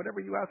know that whatever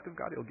you ask of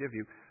God, he'll give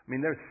you.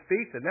 There's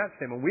faith in that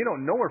statement. We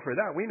don't know her for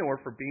that. We know her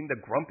for being the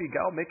grumpy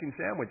gal making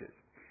sandwiches.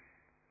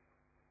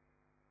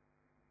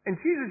 And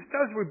Jesus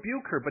does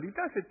rebuke her, but he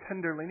does it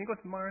tenderly, and he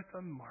goes, Martha,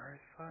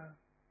 Martha,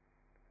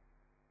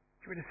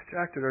 you were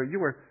distracted, or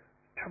you were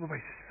troubled by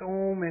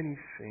so many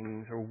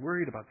things, or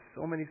worried about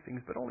so many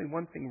things, but only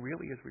one thing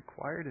really is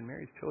required, and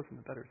Mary's chosen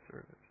the better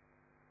service.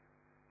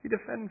 He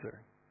defends her.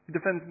 He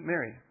defends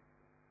Mary.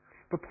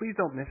 But please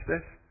don't miss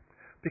this,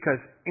 because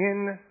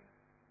in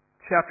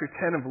chapter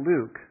 10 of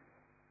Luke,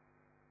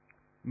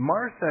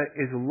 Martha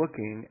is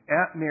looking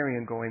at Mary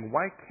and going,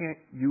 why can't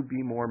you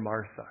be more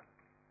Martha?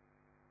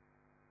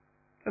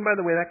 And by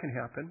the way, that can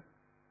happen.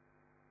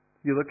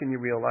 You look and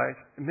you realize,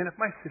 if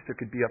my sister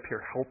could be up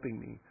here helping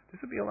me, this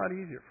would be a lot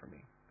easier for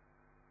me.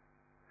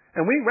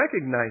 And we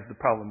recognize the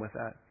problem with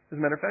that. As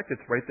a matter of fact,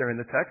 it's right there in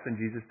the text, and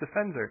Jesus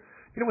defends her.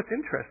 You know what's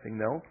interesting,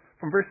 though?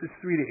 From verses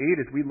 3 to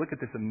 8, as we look at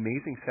this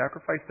amazing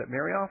sacrifice that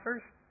Mary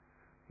offers,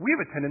 we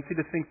have a tendency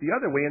to think the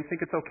other way and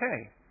think it's okay.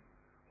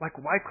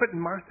 Why couldn't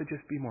Martha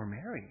just be more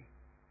Mary?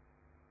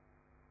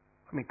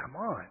 Come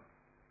on.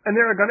 And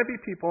there are going to be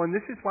people, and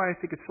this is why I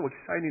think it's so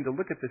exciting to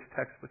look at this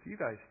text with you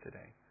guys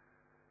today.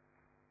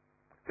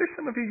 There's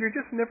some of you, you're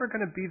just never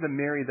going to be the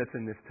Mary that's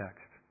in this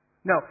text.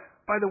 Now,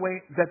 by the way,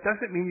 that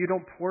doesn't mean you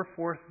don't pour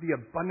forth the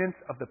abundance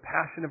of the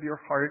passion of your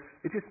heart.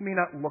 It just may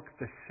not look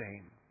the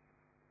same.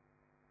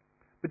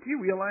 But do you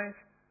realize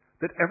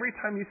that every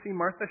time you see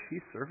Martha,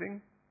 she's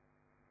serving?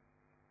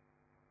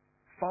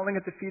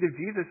 Falling at the feet of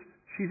Jesus,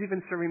 she's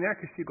even serving there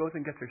because she goes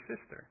and gets her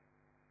sister.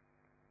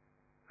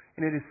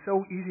 And it is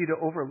so easy to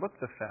overlook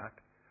the fact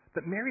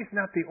that Mary's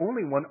not the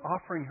only one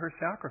offering her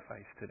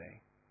sacrifice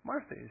today.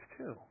 Martha is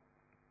too.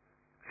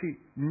 See,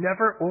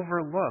 never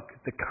overlook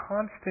the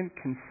constant,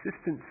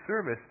 consistent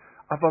service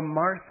of a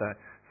Martha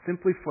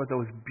simply for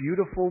those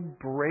beautiful,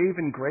 brave,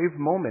 and grave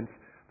moments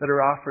that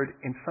are offered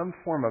in some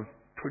form of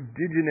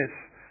prodigious,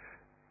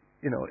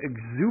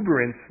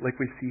 exuberance like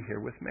we see here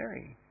with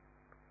Mary.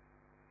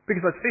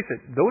 Because let's face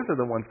it, those are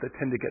the ones that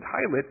tend to get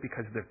highlight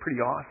because they're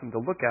pretty awesome to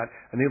look at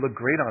and they look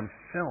great on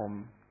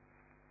film.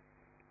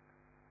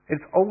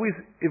 It's always,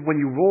 when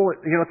you roll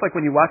it, it's like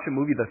when you watch a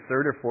movie the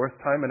third or fourth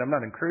time, and I'm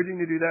not encouraging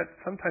you to do that.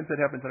 Sometimes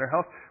it happens in our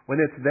house. When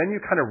it's then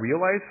you kind of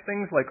realize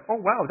things like, oh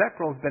wow, that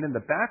girl's been in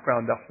the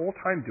background the whole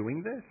time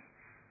doing this.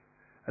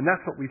 And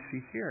that's what we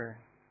see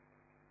here.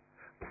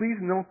 Please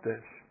note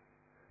this,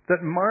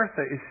 that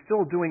Martha is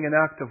still doing an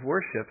act of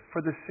worship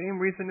for the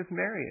same reason as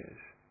Mary is.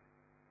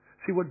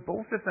 See, what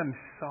both of them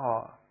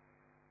saw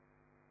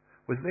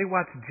was they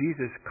watched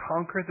Jesus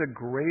conquer the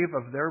grave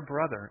of their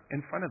brother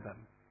in front of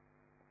them.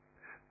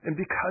 And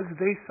because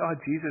they saw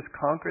Jesus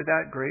conquer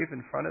that grave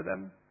in front of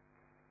them,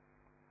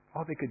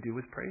 all they could do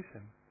was praise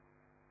him.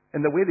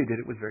 And the way they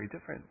did it was very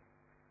different.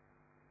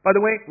 By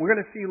the way, we're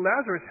going to see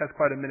Lazarus has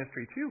quite a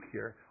ministry too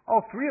here.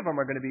 All three of them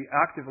are going to be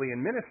actively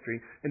in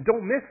ministry. And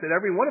don't miss that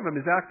every one of them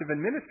is active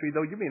in ministry,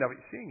 though you may not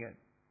be seeing it.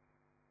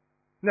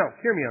 Now,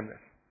 hear me on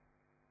this.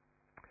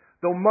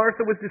 Though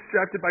Martha was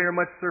distracted by her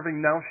much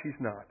serving, now she's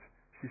not.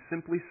 She's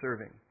simply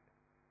serving.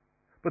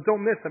 But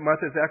don't miss that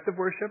Martha's act of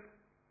worship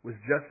was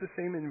just the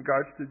same in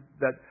regards to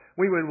that.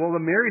 The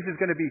Mary's is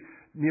going to be,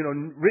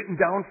 written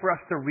down for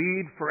us to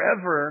read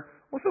forever.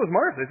 Well, so is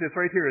Martha's. It's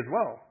right here as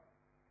well.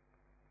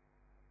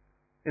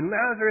 In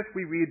Lazarus,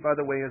 we read, by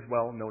the way, as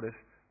well, notice,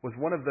 was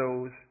one of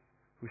those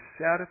who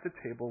sat at the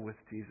table with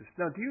Jesus.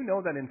 Now, do you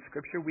know that in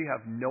Scripture we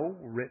have no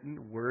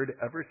written word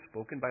ever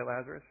spoken by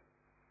Lazarus?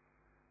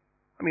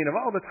 I mean, of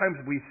all the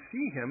times we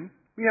see him,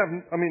 we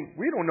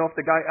don't know if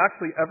the guy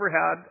actually ever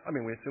had,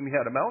 we assume he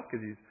had a mouth because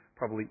he's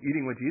probably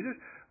eating with Jesus,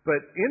 but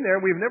in there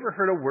we've never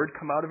heard a word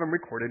come out of him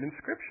recorded in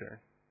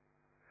Scripture.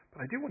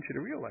 But I do want you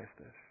to realize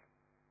this,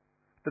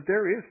 that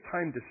there is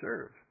time to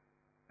serve,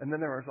 and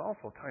then there is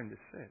also time to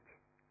sit.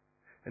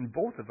 And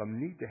both of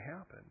them need to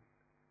happen.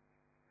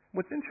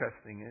 What's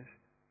interesting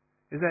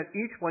is that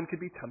each one could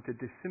be tempted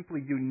to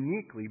simply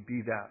uniquely be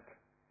that.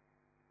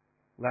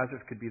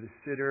 Lazarus could be the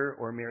sitter,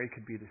 or Mary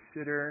could be the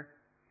sitter.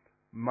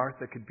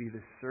 Martha could be the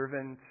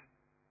servant.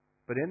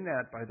 But in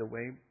that, by the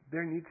way,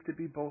 there needs to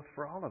be both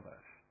for all of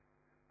us.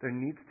 There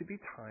needs to be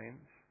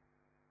times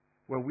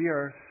where we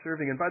are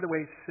serving. And by the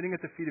way, sitting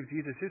at the feet of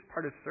Jesus is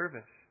part of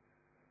service.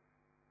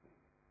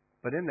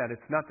 But in that,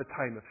 it's not the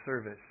time of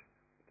service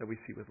that we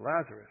see with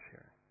Lazarus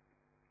here.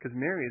 Because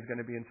Mary is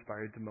going to be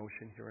inspired to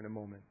motion here in a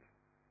moment.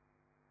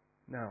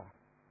 Now,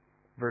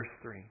 verse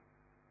 3.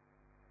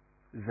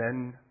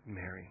 Then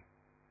Mary.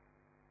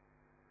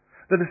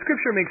 Now, the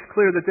Scripture makes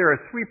clear that there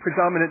are three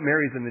predominant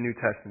Marys in the New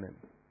Testament.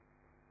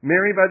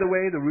 Mary, by the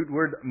way, the root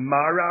word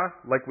Mara,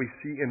 like we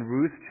see in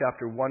Ruth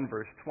chapter 1,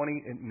 verse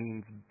 20, it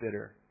means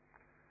bitter.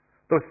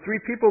 Those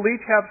three people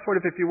each have sort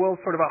of, if you will,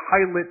 sort of a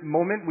highlight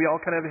moment. We all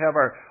kind of have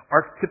our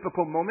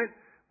archetypical moment.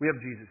 We have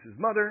Jesus'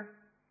 mother,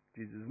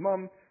 Jesus'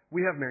 mom.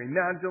 We have Mary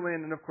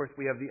Magdalene, and of course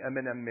we have the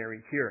M&M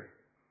Mary here.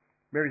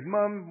 Mary's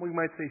mom, we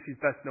might say she's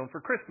best known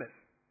for Christmas.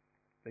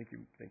 Thank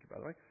you by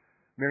the way.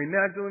 Mary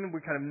Magdalene,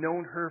 we kind of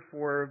known her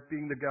for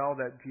being the gal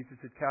that Jesus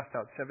had cast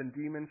out 7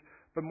 demons,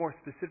 but more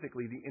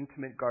specifically the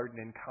intimate garden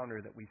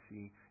encounter that we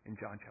see in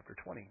John chapter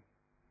 20.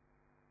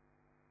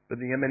 But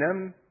the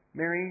M&M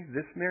Mary,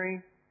 this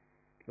Mary,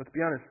 let's be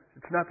honest,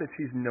 it's not that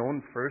she's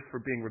known first for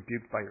being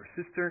rebuked by her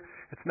sister.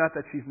 It's not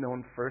that she's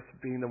known first for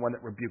being the one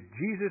that rebuked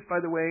Jesus, by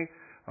the way,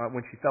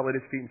 when she fell at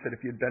his feet and said,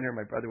 if you had been here,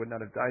 my brother would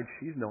not have died.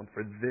 She's known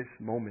for this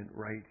moment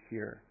right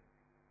here.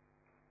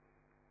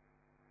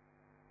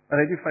 And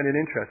I do find it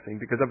interesting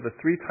because of the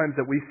 3 times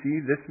that we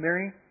see this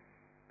Mary,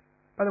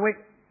 by the way,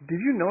 did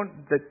you know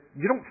that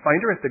you don't find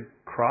her at the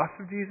cross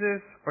of Jesus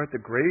or at the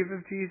grave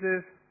of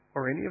Jesus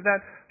or any of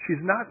that?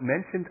 She's not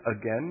mentioned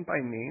again by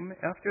name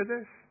after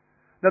this.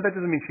 Now, that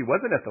doesn't mean she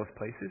wasn't at those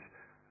places.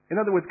 In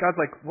other words, God's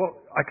like,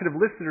 well, I could have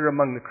listed her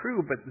among the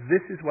crew, but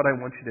this is what I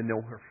want you to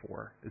know her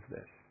for, is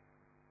this.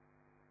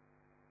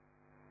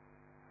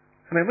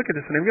 And I look at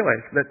this and I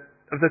realize that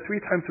of the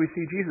 3 times we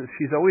see Jesus,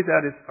 she's always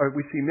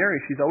we see Mary,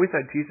 she's always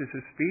at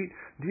Jesus' feet.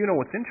 Do you know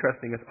what's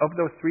interesting is of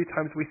those 3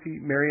 times we see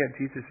Mary at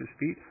Jesus'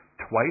 feet,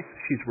 twice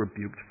she's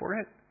rebuked for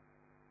it.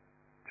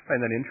 Do you find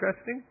that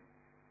interesting?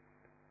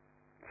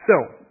 So,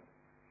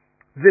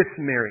 this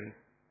Mary,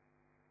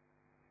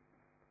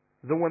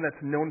 the one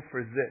that's known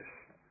for this,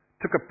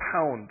 took a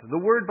pound.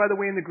 The word, by the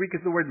way, in the Greek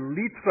is the word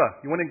litra.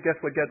 You want to guess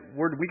what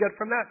word we get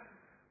from that?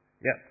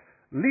 Yeah.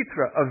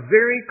 Litra, a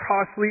very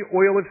costly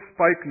oil of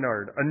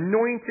spikenard,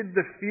 anointed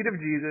the feet of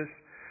Jesus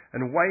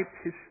and wiped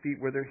his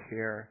feet with her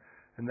hair,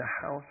 and the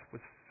house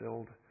was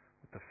filled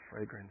with the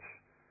fragrance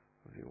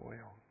of the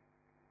oil.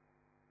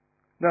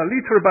 Now,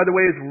 litra, by the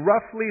way, is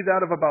roughly that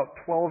of about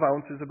 12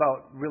 ounces,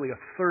 about really a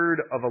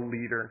third of a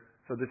liter.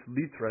 So this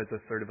litra is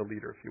a third of a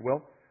liter, if you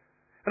will.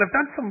 And I've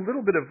done some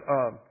little bit of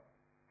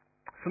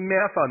some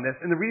math on this,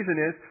 and the reason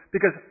is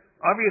because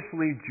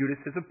obviously Judas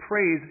has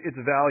appraised its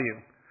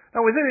value.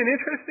 Now, isn't it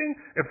interesting?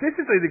 If this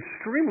is an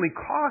extremely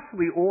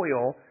costly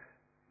oil,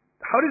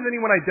 how does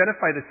anyone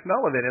identify the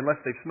smell of it unless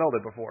they've smelled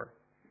it before?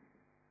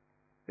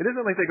 It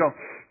isn't like they go,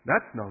 that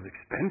smells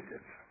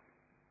expensive.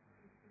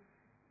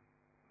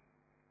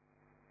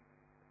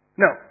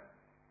 Now,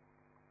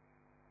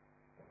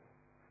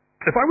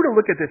 if I were to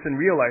look at this and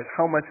realize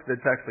how much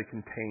that's actually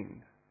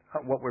contained,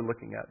 what we're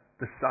looking at,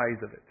 the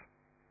size of it.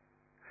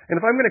 And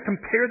if I'm going to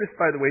compare this,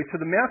 by the way, to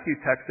the Matthew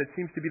text that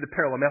seems to be the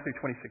parallel, Matthew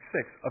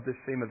 26:6 of this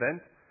same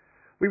event,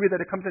 we read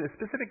that it comes in a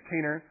specific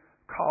container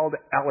called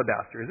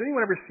alabaster. Has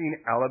anyone ever seen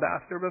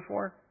alabaster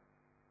before?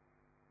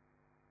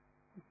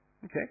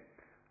 Okay.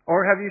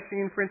 Or have you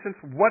seen, for instance,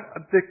 what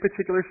the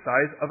particular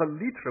size of a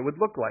litra would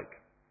look like?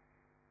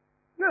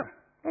 No.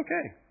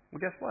 Okay.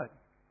 Well, guess what?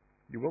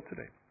 You will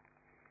today.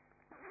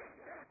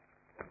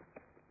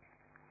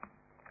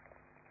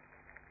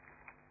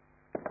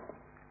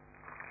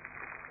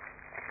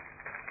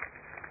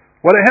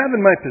 What I have in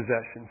my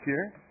possession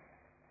here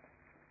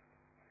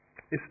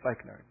is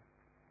spikenard.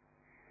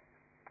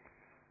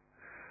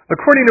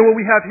 According to what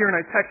we have here in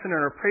our text and in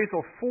our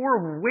appraisal,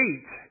 for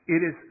weight,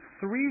 it is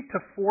 3 to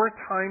 4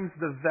 times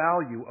the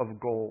value of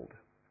gold.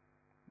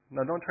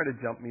 Now, don't try to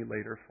jump me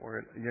later for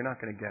it. You're not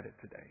going to get it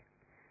today.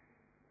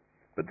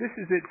 But this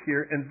is it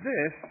here, and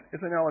this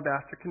is an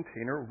alabaster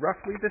container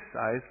roughly the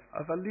size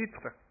of a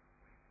litre.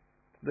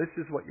 This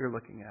is what you're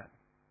looking at.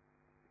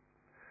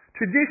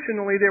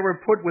 Traditionally, they were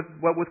put with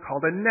what was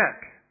called a neck,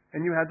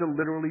 and you had to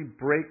literally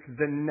break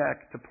the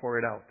neck to pour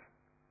it out.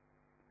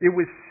 It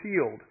was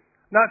sealed.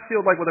 Not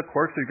sealed like with a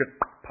cork, so you could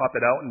pop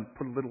it out and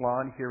put a little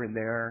on here and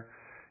there,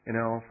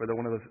 for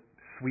one of those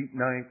sweet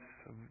nights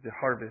of the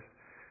harvest.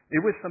 It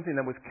was something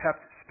that was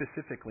kept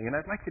specifically, and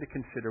I'd like you to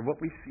consider what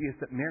we see is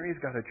that Mary's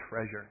got a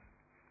treasure.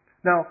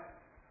 Now,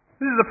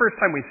 this is the first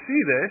time we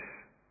see this.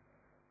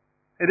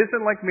 It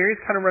isn't like Mary's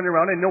kind of running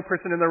around and no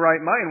person in their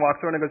right mind walks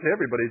around and goes, "Hey,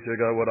 everybody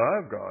check out what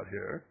I've got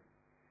here."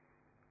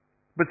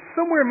 But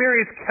somewhere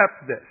Mary's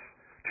kept this.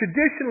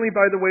 Traditionally,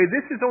 by the way,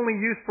 this is only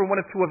used for one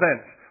of two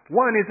events.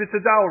 One is it's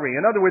a dowry.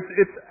 In other words,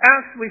 it's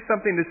actually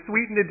something to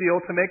sweeten the deal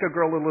to make a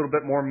girl a little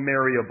bit more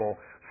marriable.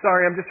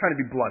 Sorry, I'm just trying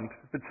to be blunt,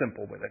 but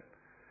simple with it.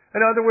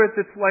 In other words,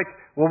 it's like,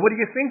 well, what do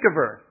you think of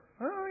her?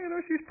 Oh,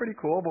 she's pretty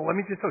cool. Well, let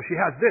me just, she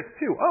has this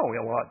too. Oh,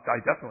 well, I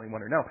definitely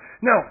want her now.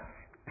 No,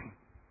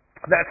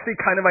 that's the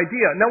kind of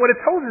idea. Now, what it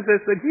tells us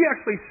is that he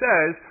actually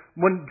says,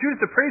 when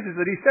Judas appraises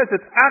it, he says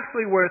it's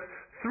actually worth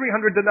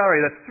 300 denarii.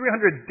 That's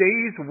 300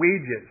 days'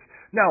 wages.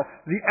 Now,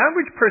 the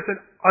average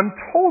person, I'm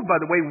told, by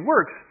the way,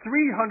 works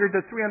 300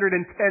 to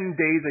 310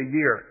 days a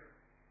year.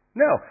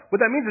 Now, what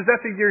that means is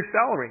that's a year's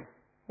salary.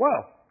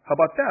 Wow. How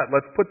about that?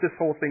 Let's put this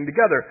whole thing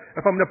together.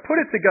 If I'm going to put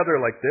it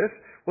together like this,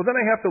 well, then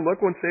I have to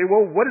look and say,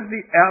 well, what is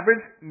the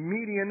average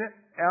median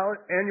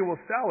annual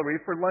salary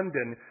for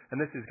London? And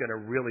this is going to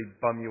really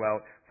bum you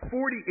out.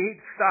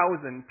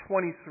 £48,023.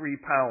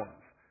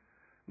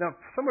 Now,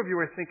 some of you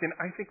are thinking,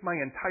 I think my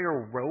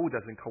entire row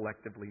doesn't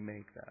collectively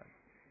make that.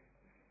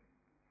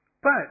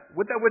 But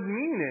what that would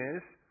mean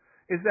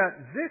is that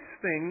this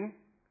thing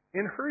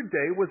in her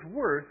day was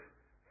worth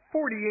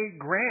 48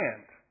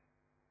 grand.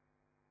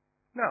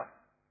 Now,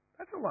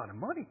 that's a lot of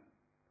money.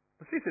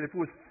 Let's face it, if it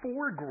was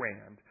 4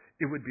 grand,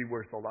 it would be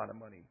worth a lot of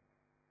money.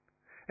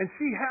 And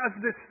she has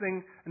this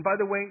thing, and by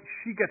the way,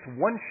 she gets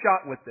one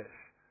shot with this.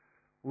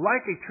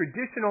 Like a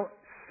traditional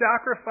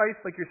sacrifice,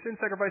 like your sin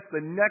sacrifice, the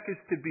neck is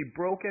to be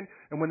broken.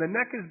 And when the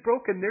neck is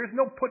broken, there's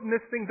no putting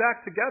this thing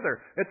back together.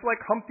 It's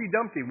like Humpty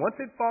Dumpty. Once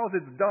it falls,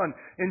 it's done.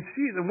 And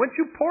once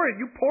you pour it,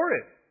 you pour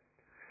it.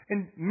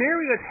 And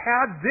Mary has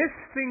had this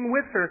thing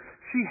with her.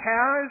 She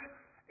has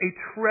a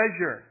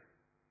treasure.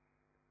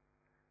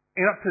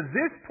 And up to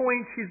this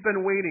point, she's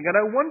been waiting. And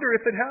I wonder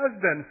if it has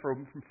been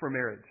for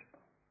marriage.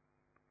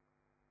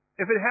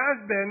 If it has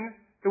been,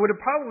 it would have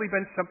probably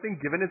been something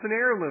given as an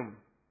heirloom.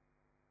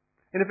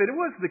 And if it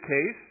was the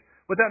case,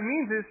 what that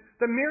means is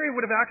that Mary would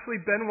have actually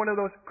been one of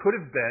those, could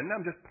have been,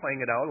 I'm just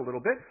playing it out a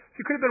little bit,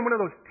 she could have been one of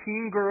those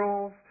teen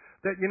girls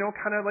that,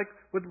 kind of like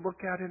would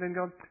look at it and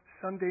go,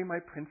 someday my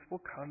prince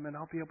will come and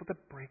I'll be able to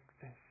break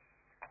this.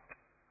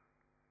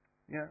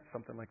 Yeah,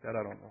 something like that,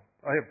 I don't know.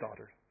 I have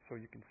daughters, so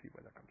you can see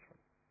where that comes from.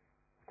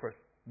 Of course,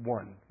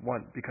 one,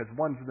 because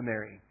one's the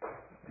Mary,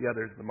 the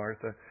other's the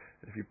Martha.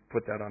 If you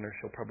put that on her,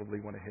 she'll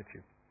probably want to hit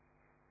you.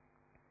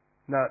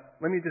 Now,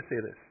 let me just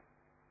say this.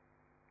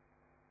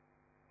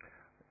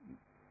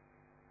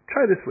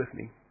 Try this with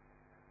me.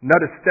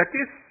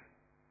 Nudistekis.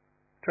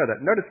 Try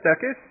that.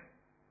 Nudistekis.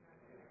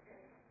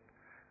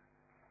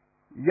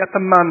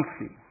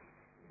 Yatamansi.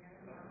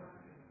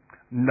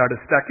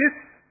 Nudistekis.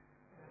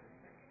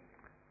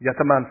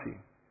 Yatamansi.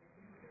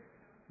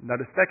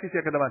 Nudistekis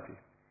Yatamansi.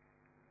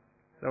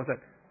 That was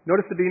it.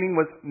 Notice the beginning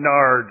was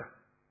nard.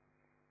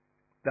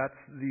 That's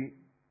the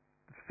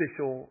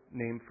official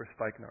name for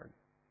spikenard.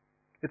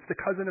 It's the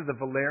cousin of the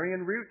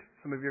valerian root.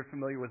 Some of you are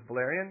familiar with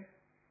valerian.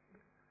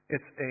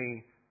 It's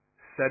a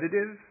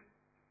sedative,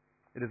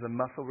 it is a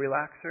muscle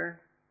relaxer,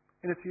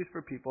 and it's used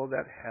for people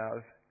that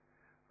have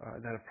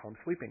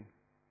problems sleeping.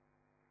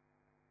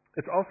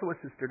 It's also a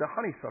sister to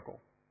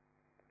honeysuckle.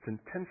 It's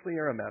intensely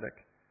aromatic,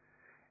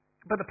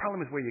 but the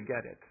problem is where you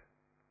get it.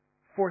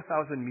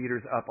 4,000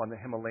 meters up on the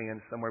Himalayas,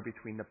 somewhere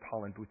between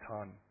Nepal and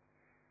Bhutan.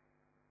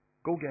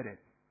 Go get it.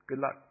 Good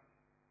luck.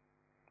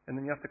 And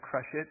then you have to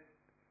crush it.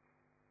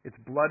 It's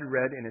blood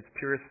red in its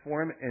purest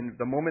form, and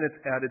the moment it's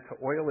added to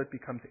oil, it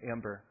becomes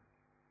amber.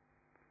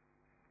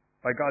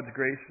 By God's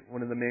grace,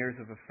 one of the mayors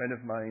of a friend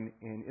of mine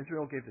in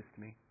Israel gave this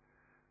to me.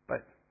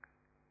 But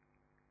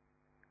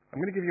I'm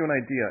going to give you an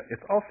idea.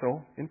 It's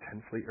also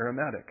intensely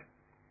aromatic.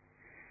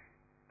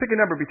 Pick a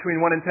number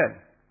between 1 and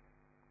 10.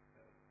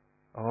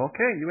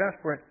 Okay, you asked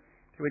for it.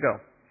 Here we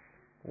go.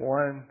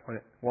 1,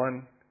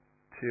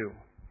 2,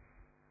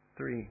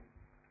 3,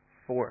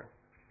 4,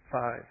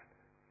 5,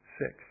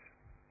 6,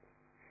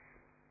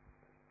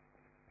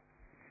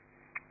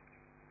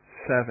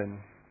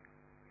 7,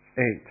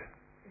 8,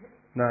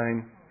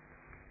 9,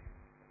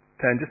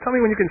 10. Just tell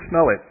me when you can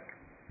smell it.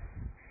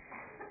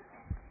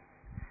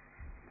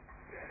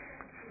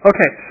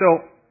 Okay, so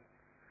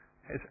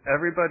is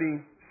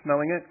everybody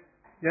smelling it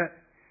yet?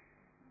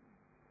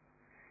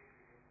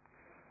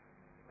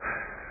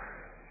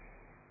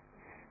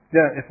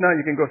 Yeah, if not,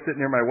 you can go sit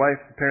near my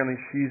wife. Apparently,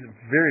 she's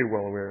very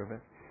well aware of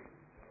it.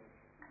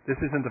 This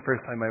isn't the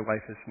first time my wife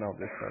has smelled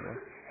this, by the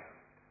way.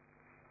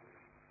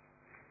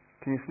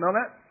 Can you smell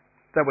that?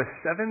 That was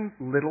 7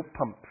 little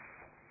pumps.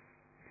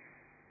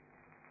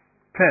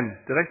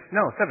 10. Did I?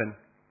 No, 7.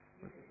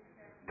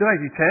 Did I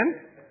do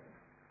 10?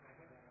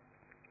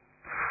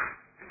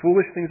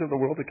 Foolish things of the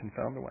world that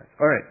confound the wise.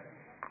 All right.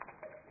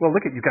 Well,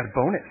 look at, you got a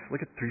bonus.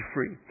 Look at 3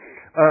 free.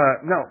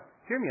 Now,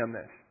 hear me on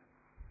this.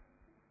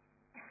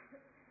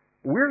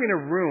 We're in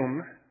a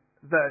room,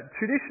 the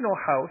traditional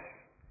house,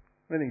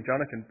 I think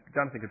Jonathan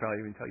could probably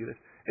even tell you this,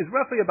 is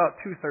roughly about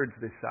 2/3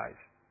 this size.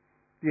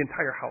 The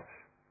entire house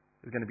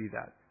is going to be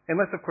that.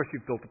 Unless, of course,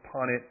 you've built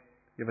upon it,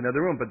 you have another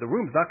room, but the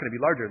room's not going to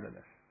be larger than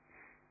this.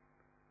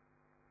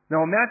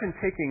 Now imagine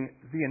taking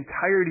the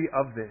entirety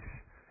of this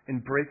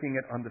and breaking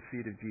it on the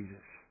feet of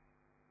Jesus.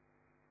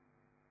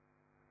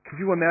 Could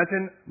you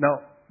imagine?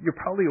 Now, you're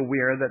probably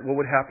aware that what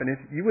would happen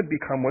is you would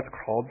become what's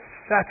called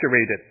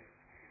saturated.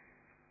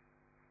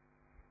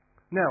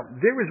 Now,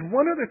 there is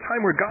one other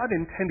time where God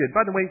intended,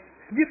 by the way,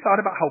 have you thought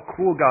about how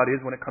cool God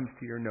is when it comes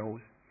to your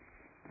nose?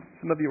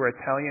 Some of you are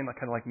Italian,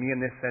 kind of like me in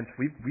this sense.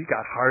 We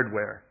got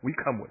hardware. We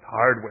come with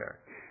hardware.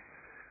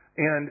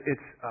 And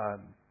it's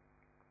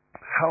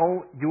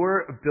how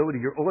your ability,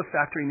 your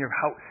olfactory nerve,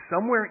 how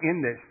somewhere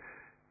in this,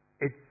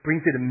 it brings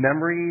you to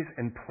memories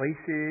and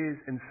places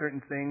and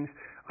certain things.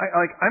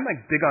 I'm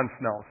big on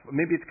smells.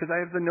 Maybe it's because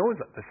I have the nose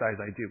the size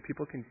I do.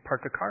 People can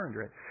park a car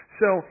under it.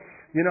 So,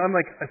 I'm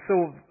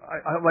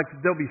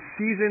there'll be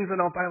seasons and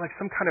I'll buy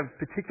some kind of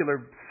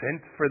particular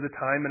scent for the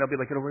time and I'll be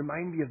like, it'll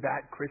remind me of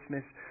that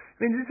Christmas.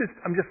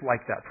 I'm just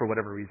like that for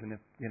whatever reason. If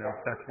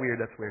that's weird,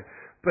 that's weird.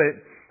 But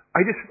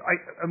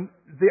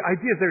the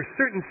idea is there's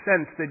certain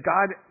scents that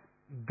God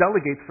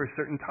delegates for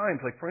certain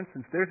times. Like for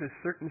instance, there's a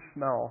certain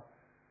smell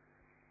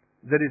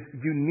that is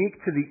unique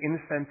to the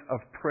incense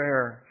of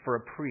prayer for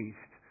a priest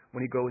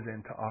when he goes in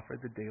to offer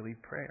the daily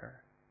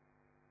prayer.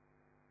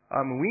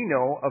 We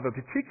know of a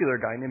particular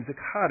guy named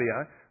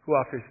Zechariah who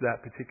offers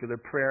that particular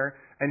prayer,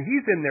 and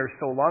he's in there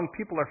so long,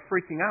 people are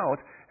freaking out,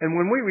 and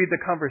when we read the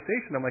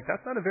conversation, I'm like,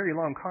 that's not a very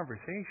long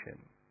conversation.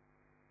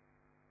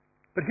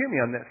 But hear me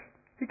on this.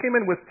 He came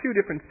in with 2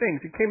 different things.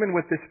 He came in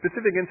with this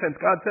specific incense.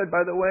 God said,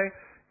 by the way,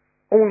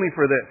 only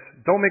for this.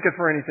 Don't make it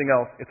for anything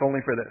else. It's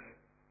only for this.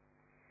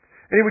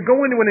 And he would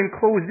go into an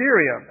enclosed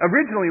area.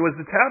 Originally it was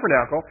the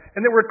tabernacle,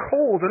 and there were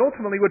coals, and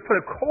ultimately he would put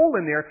a coal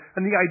in there,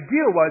 and the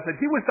idea was that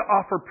he was to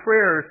offer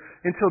prayers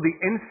until the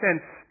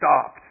incense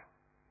stopped.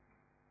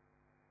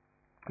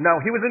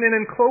 Now, he was in an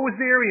enclosed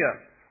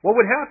area. What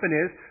would happen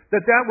is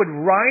that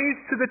would rise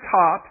to the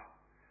top,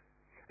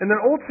 and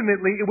then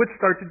ultimately it would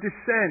start to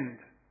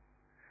descend.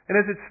 And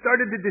as it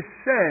started to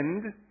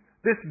descend,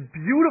 this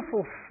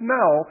beautiful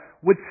smell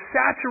would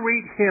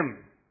saturate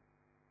him.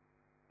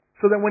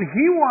 So that when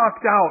he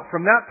walked out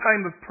from that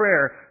time of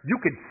prayer, you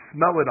could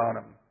smell it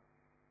on him.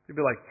 You'd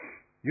be like,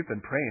 you've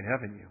been praying,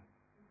 haven't you?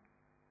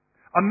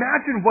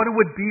 Imagine what it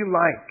would be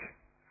like.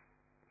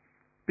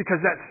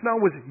 Because that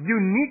smell was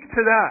unique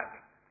to that.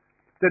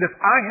 That if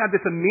I had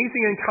this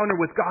amazing encounter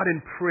with God in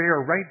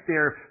prayer right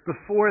there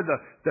before the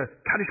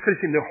Kaddish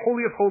Kodesh, the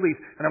Holy of Holies,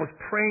 and I was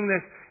praying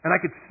this, and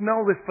I could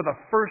smell this for the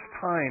first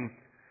time,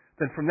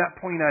 then from that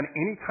point on,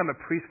 any time a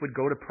priest would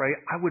go to pray,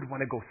 I would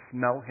want to go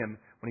smell him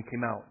when he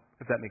came out.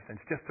 If that makes sense,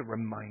 just to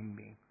remind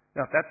me.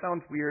 Now, if that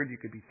sounds weird, you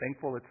could be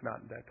thankful it's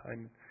not that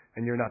time,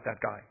 and you're not that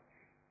guy.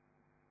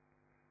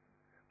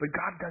 But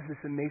God does this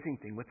amazing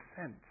thing with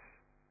scents.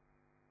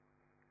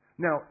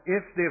 Now,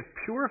 if they have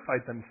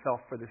purified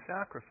themselves for the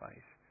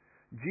sacrifice,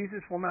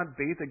 Jesus will not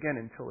bathe again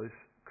until his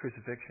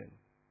crucifixion,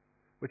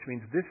 which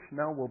means this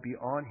smell will be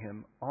on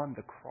him on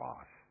the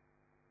cross.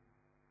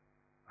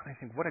 And I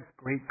think, what a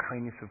great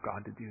kindness of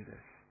God to do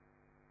this.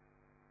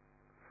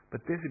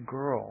 But this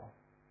girl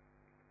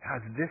has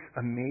this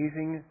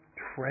amazing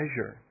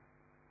treasure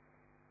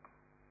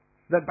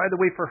that, by the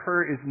way, for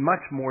her is much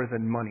more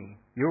than money.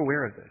 You're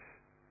aware of this.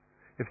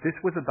 If this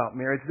was about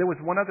marriage, there was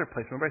one other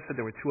place. Remember I said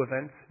there were 2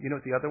 events? You know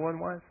what the other one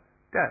was?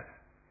 Death.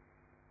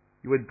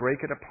 You would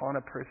break it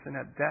upon a person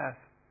at death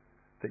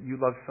that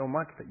you love so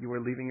much that you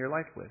were leaving your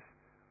life with.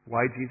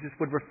 Why Jesus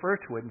would refer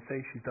to it and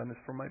say, she's done this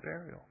for my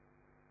burial.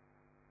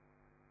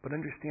 But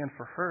understand,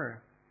 for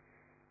her,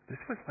 this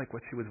was like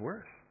what she was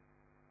worth.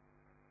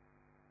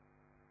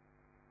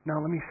 Now,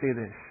 let me say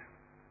this.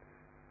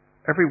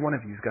 Every one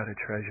of you's got a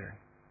treasure.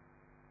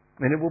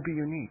 And it will be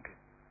unique.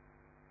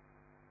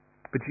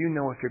 But you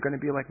know, if you're going to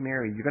be like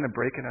Mary, you're going to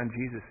break it on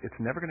Jesus, it's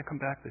never going to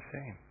come back the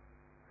same.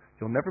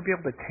 You'll never be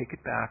able to take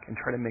it back and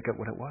try to make it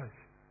what it was.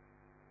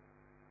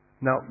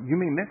 Now, you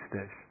may miss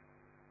this,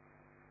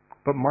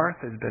 but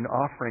Martha's been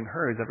offering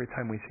hers every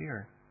time we see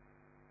her.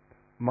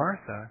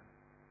 Martha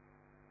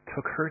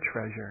took her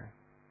treasure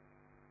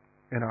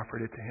and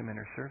offered it to him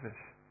in her service.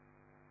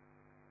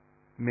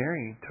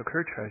 Mary took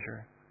her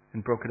treasure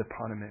and broke it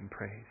upon him in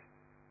praise.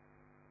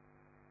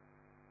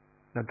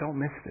 Now don't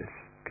miss this,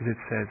 because it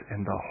says,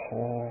 and the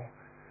whole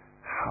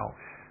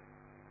house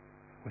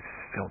was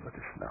filled with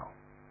the smell.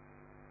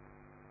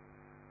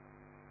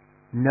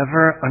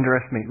 Never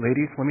underestimate.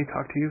 Ladies, let me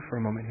talk to you for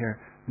a moment here.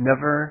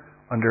 Never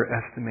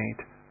underestimate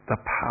the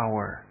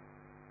power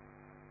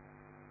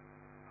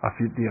of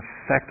the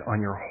effect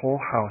on your whole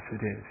house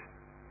it is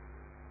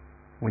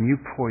when you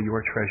pour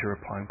your treasure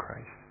upon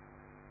Christ.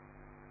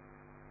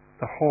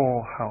 The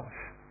whole house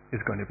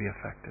is going to be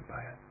affected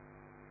by it.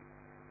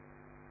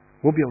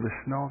 We'll be able to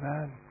smell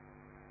that.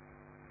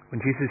 When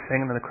Jesus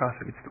sang on the cross,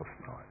 we could still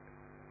smell it.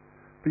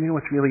 But you know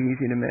what's really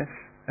easy to miss?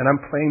 And I'm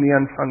playing the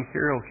unsung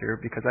hero here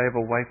because I have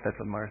a wife that's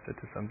a Martha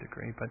to some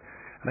degree,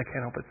 and I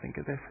can't help but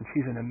think of this, and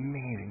she's an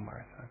amazing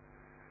Martha.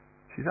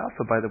 She's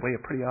also, by the way,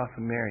 a pretty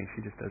awesome Mary.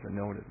 She just doesn't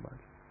know it as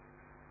much.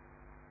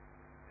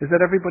 Is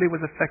that everybody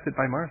was affected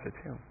by Martha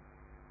too.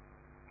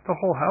 The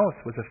whole house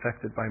was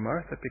affected by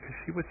Martha because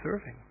she was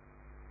serving.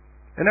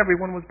 And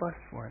everyone was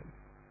blessed for it.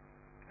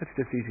 It's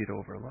just easy to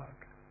overlook.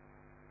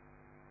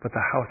 But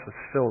the house was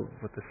filled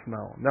with the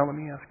smell. Now let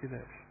me ask you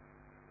this.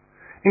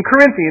 In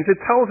Corinthians, it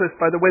tells us,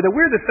 by the way, that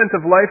we're the scent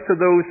of life to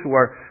those who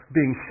are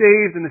being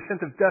saved and the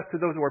scent of death to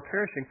those who are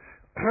perishing.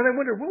 And I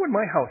wonder, what would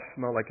my house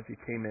smell like if you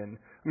came in?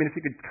 I mean, if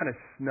you could kind of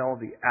smell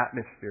the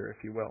atmosphere,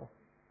 if you will.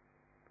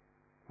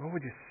 What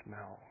would you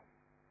smell?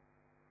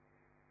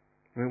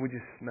 I mean, would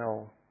you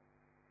smell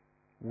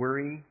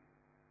worry,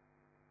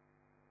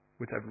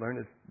 which I've learned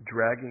is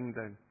dragging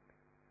the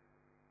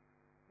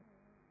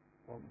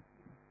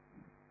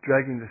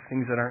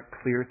things that aren't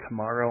clear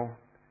tomorrow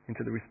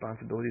into the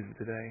responsibilities of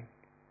today,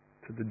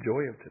 to the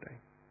joy of today?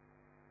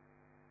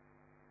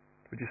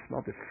 Would you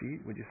smell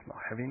defeat? Would you smell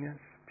heaviness?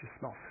 Would you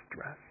smell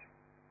stress?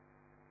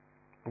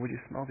 Or would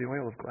you smell the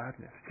oil of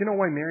gladness? Do you know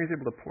why Mary's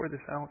able to pour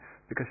this out?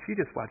 Because she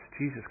just watched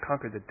Jesus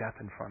conquer the death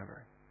in front of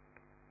her.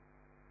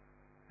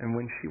 And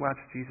when she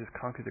watched Jesus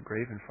conquer the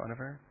grave in front of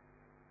her,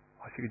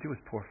 all she could do was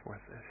pour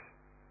forth this.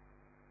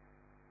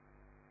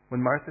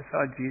 When Martha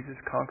saw Jesus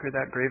conquer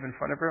that grave in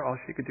front of her, all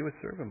she could do was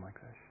serve him like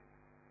this.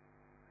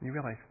 And you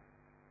realize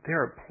they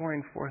are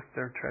pouring forth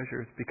their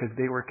treasures because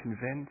they were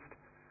convinced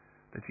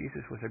that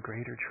Jesus was a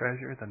greater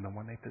treasure than the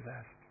one they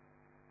possessed.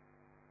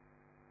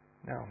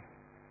 Now,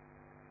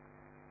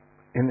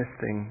 in this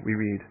thing we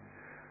read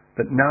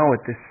that now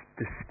at this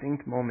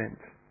distinct moment,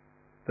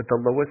 that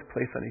the lowest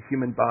place on a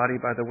human body,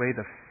 by the way,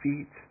 the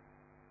feet,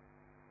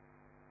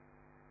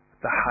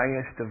 the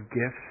highest of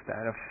gifts,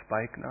 that of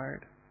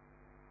spikenard,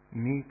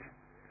 meet.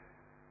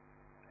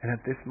 And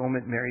at this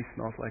moment, Mary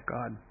smells like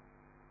God.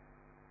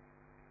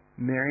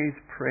 Mary's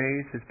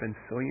praise has been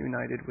so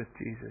united with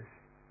Jesus.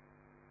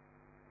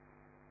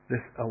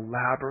 This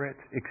elaborate,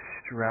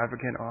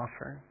 extravagant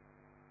offer,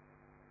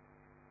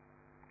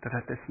 that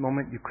at this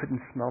moment you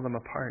couldn't smell them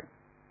apart.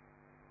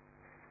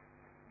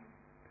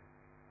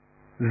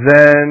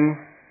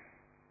 Then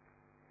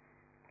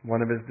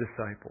one of his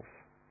disciples.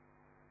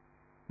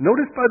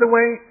 Notice, by the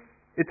way,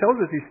 it tells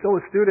us he's still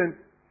a student.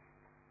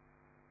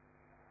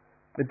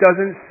 It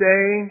doesn't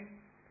say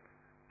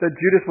that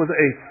Judas was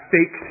a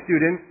fake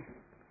student.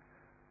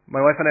 My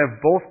wife and I have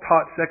both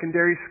taught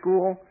secondary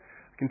school.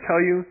 I can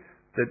tell you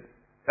that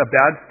a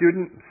bad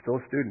student is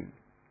still a student.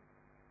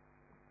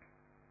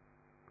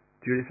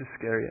 Judas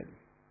Iscariot,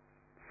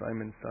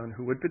 Simon's son,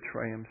 who would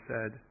betray him,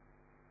 said,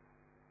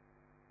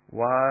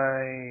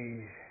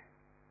 Why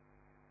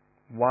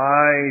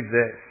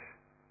this?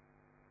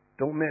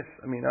 Don't miss,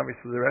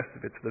 obviously the rest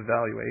of it's the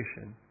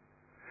valuation.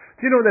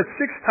 Do you know that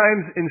 6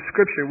 times in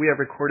Scripture we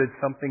have recorded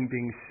something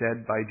being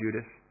said by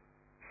Judas?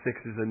 6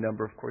 is a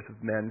number, of course, of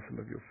men. Some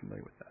of you are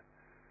familiar with that.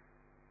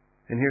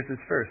 And here's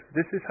his first.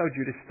 This is how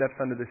Judas steps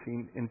onto the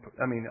scene.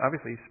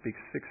 Obviously he speaks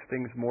 6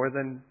 things more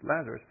than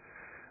Lazarus.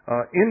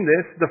 In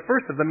this, the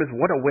first of them is,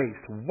 what a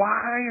waste.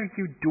 Why are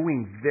you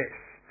doing this?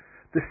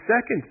 The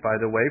second, by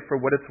the way, for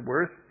what it's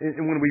worth,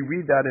 and when we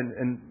read that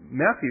in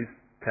Matthew's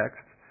text,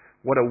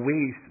 what a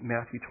waste,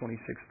 Matthew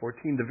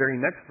 26:14, the very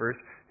next verse,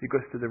 he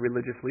goes to the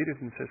religious leaders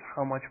and says,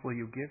 how much will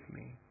you give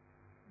me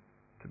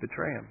to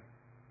betray him?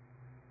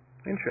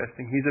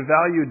 Interesting. He's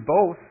evaluated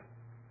both,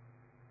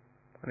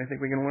 and I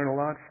think we can learn a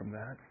lot from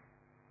that.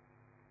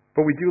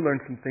 But we do learn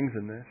some things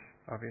in this,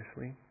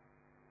 obviously.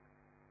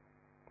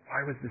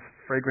 Why was this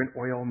fragrant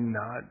oil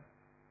not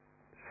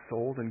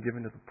sold and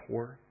given to the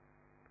poor?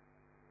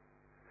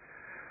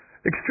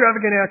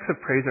 Extravagant acts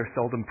of praise are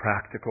seldom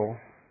practical,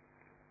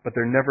 but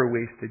they're never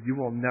wasted. You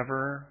will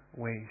never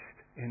waste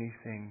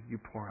anything you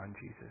pour on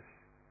Jesus.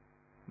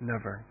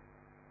 Never.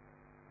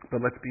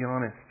 But let's be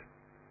honest.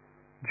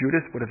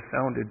 Judas would have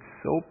sounded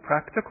so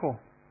practical.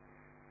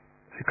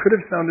 He could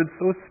have sounded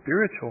so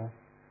spiritual.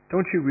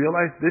 Don't you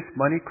realize this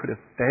money could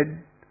have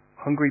fed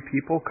hungry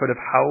people, could have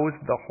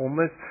housed the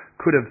homeless,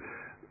 could have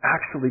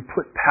actually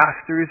put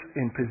pastors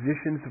in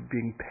positions of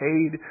being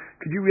paid?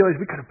 Could you realize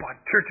we could have bought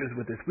churches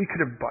with this? We could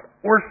have bought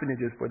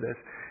orphanages with this.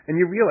 And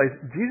you realize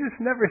Jesus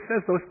never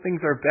says those things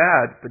are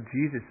bad, but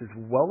Jesus is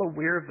well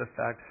aware of the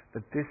fact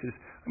that this is,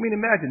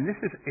 imagine, this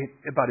is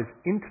about as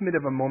intimate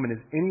of a moment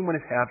as anyone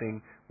is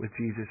having with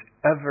Jesus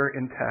ever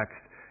in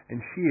text. and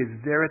she is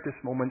there at this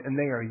moment, and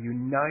they are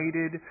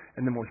united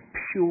in the most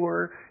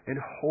pure and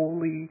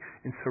holy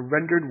and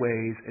surrendered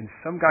ways, and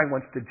some guy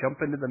wants to jump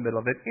into the middle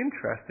of it.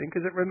 Interesting,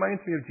 because it reminds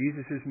me of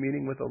Jesus'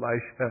 meeting with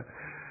Elisha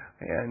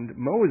and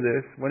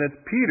Moses when it's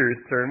Peter's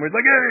turn, where it's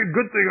like, hey,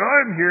 good thing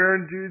I'm here,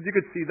 and you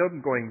could see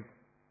them going,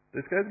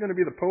 this guy's going to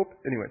be the Pope?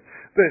 Anyway,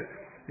 but,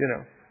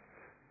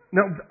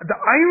 Now, the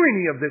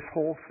irony of this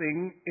whole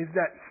thing is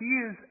that he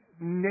is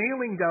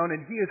nailing down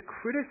and he is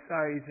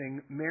criticizing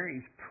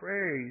Mary's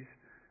praise,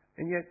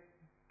 and yet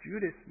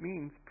Judas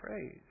means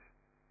praise.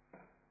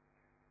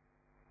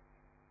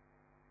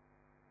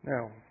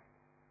 Now,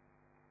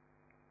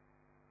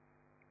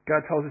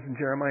 God tells us in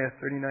Jeremiah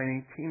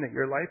 39:18 that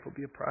your life will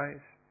be a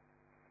prize.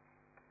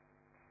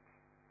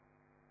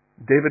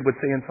 David would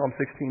say in Psalm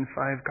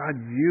 16:5, God,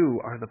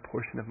 you are the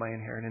portion of my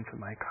inheritance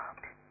and my cup.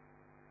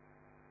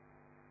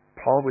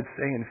 Paul would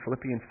say in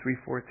Philippians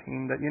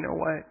 3:14 that, you know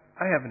what?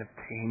 I haven't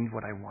obtained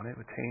what I want to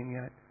attain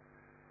yet,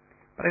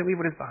 but I leave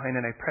what is behind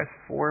and I press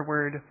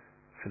forward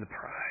for the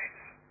prize.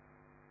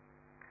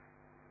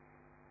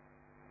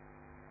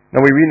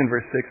 Now we read in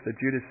verse 6 that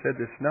Judas said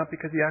this not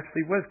because he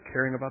actually was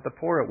caring about the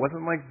poor. It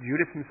wasn't like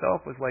Judas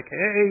himself was like,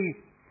 hey,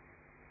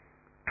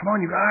 come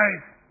on you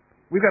guys,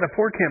 we've got a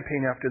poor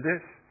campaign after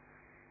this.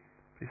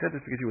 He said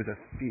this because he was a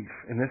thief,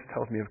 and this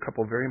tells me of a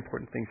couple of very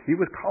important things. He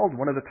was called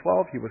one of the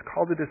 12, he was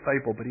called a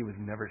disciple, but he was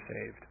never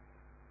saved.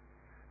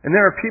 And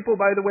there are people,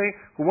 by the way,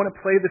 who want to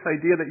play this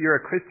idea that you're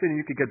a Christian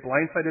and you could get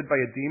blindsided by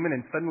a demon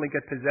and suddenly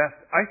get possessed.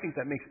 I think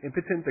that makes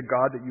impotent the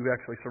God that you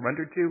actually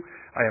surrendered to.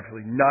 I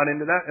absolutely not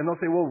into that. And they'll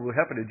say, well, what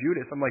happened to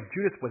Judas? I'm like,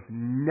 Judas was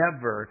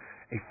never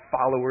a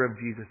follower of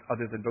Jesus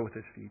other than both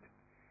his feet.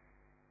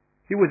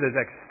 He was as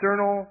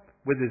external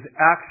with his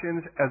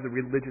actions as the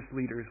religious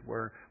leaders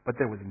were, but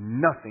there was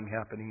nothing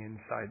happening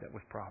inside that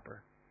was proper.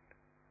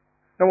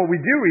 Now what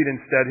we do read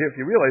instead here, if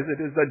you realize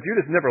it, is that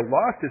Judas never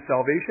lost his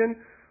salvation.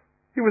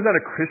 He was not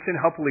a Christian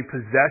helpfully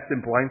possessed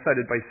and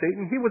blindsided by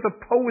Satan. He was a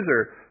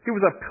poser. He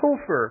was a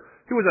pilferer.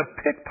 He was a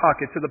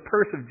pickpocket to the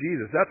purse of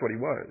Jesus. That's what he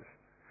was.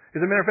 As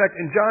a matter of fact,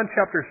 in John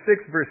chapter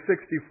 6, verse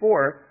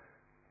 64,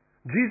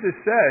 Jesus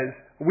says,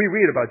 we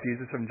read about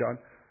Jesus from John,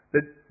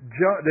 that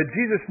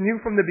Jesus knew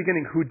from the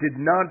beginning who did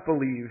not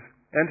believe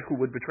and who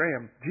would betray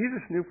him.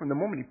 Jesus knew from the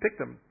moment he picked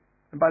them.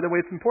 And by the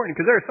way, it's important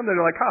because there are some that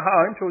are like,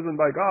 I'm chosen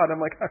by God. I'm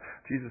like,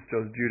 Jesus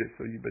chose Judas,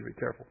 so you better be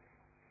careful.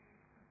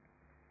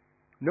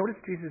 Notice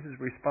Jesus'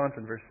 response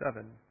in verse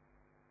 7.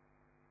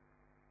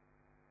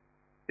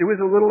 It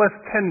was a little less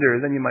tender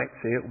than you might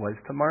say it was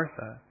to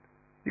Martha.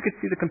 You could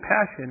see the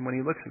compassion when he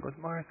looks and goes,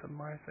 Martha,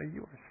 Martha,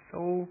 you are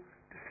so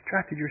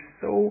distracted. You're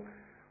so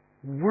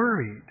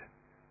worried.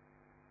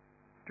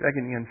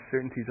 Dragging the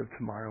uncertainties of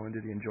tomorrow into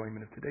the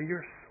enjoyment of today.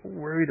 You're so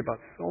worried about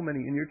so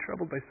many, and you're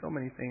troubled by so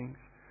many things.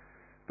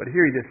 But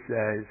here he just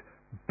says,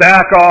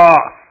 back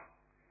off!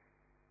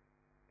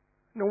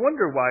 No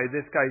wonder why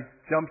this guy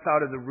jumps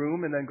out of the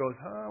room and then goes,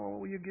 what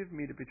will you give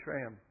me to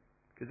betray him?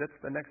 Because that's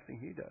the next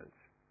thing he does.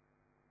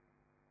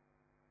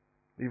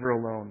 Leave her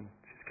alone.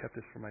 She's kept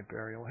this for my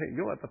burial. Hey,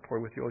 you'll have the poor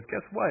with you.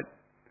 Guess what?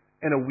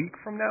 In a week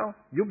from now,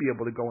 you'll be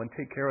able to go and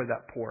take care of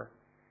that poor.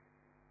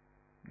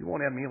 You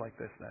won't have me like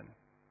this then.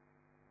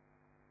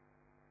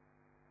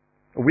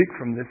 A week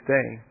from this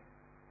day,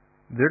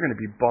 they're going to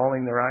be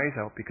bawling their eyes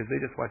out because they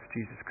just watched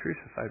Jesus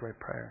crucified by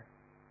prayer.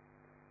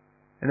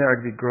 And there are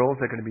going to be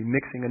girls that are going to be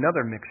mixing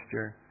another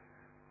mixture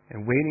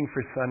and waiting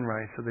for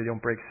sunrise so they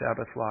don't break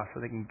Sabbath law, so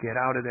they can get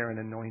out of there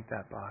and anoint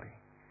that body.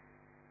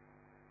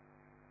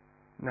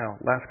 Now,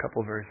 last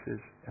couple verses,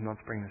 and let's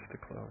bring this to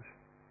close.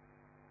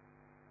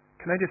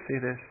 Can I just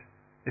say this?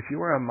 If you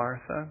are a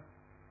Martha,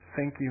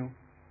 thank you.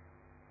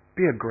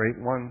 Be a great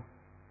one.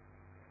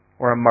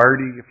 Or a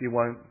Marty if you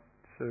want,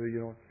 so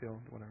you don't feel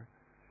whatever.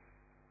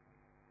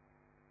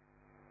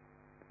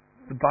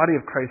 The body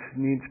of Christ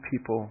needs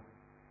people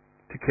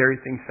to carry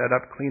things, set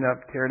up, clean up,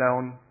 tear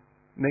down,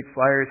 make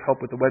flyers, help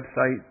with the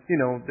website.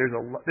 There's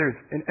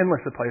an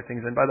endless supply of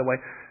things. And by the way,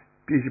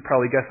 as you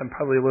probably guess, I'm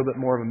probably a little bit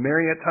more of a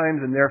Mary at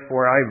times, and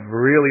therefore I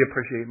really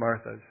appreciate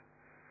Martha's.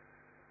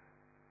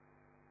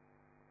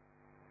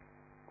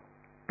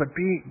 But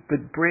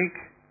break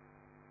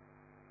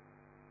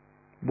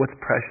what's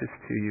precious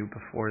to you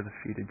before the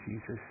feet of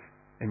Jesus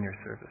in your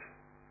service.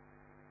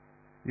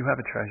 You have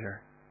a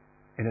treasure,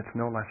 and it's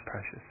no less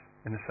precious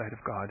in the sight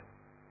of God.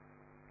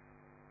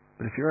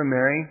 But if you're a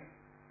Mary,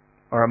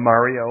 or a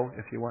Mario,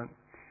 if you want,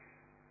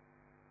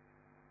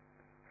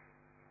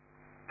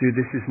 dude,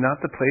 this is not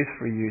the place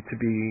for you to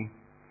be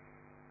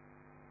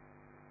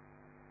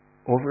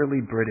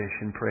overly British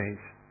in praise.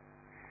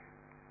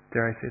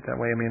 Dare I say it that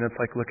way? I mean, it's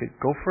like,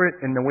 go for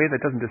it in a way that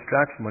doesn't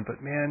distract someone,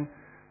 but man,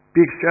 be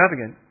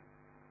extravagant.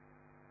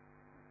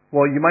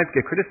 Well, you might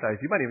get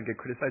criticized. You might even get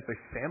criticized by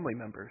family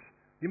members.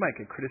 You might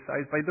get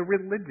criticized by the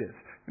religious.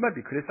 You might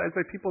be criticized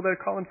by people that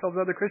call themselves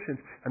other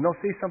Christians. And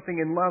they'll say something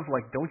in love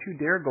like, don't you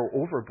dare go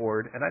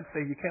overboard. And I'd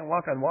say, you can't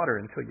walk on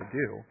water until you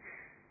do.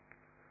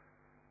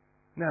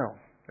 Now,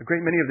 A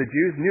great many of the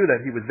Jews knew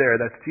that he was there,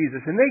 that's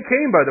Jesus. And they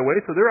came, by the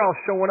way, so they're all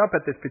showing up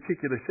at this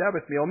particular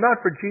Sabbath meal, not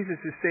for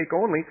Jesus' sake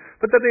only,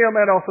 but that they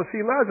might also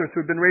see Lazarus,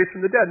 who had been raised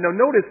from the dead. Now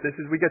notice this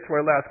as we get to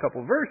our last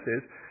couple verses,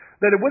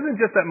 that it wasn't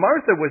just that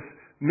Martha was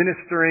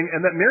ministering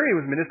and that Mary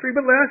was ministering,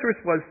 but Lazarus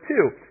was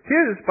too.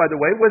 His, by the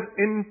way, was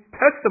in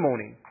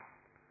testimony.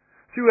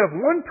 So you have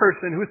one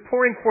person who's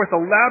pouring forth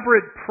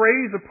elaborate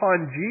praise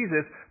upon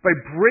Jesus by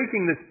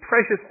breaking this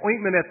precious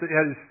ointment at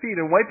his feet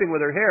and wiping with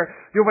her hair.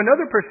 You have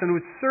another person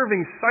who's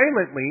serving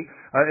silently,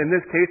 in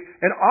this case,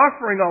 and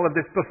offering all of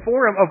this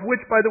before him, of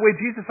which, by the way,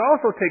 Jesus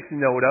also takes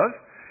note of.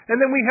 And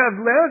then we have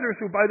Lazarus,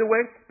 who, by the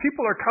way,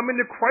 people are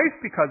coming to Christ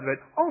because of it.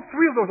 All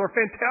three of those are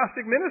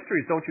fantastic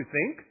ministries, don't you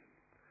think?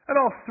 And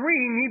all three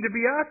need to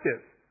be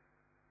active.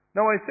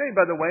 Now I say,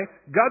 by the way,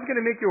 God's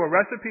going to make you a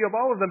recipe of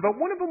all of them, but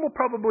one of them will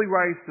probably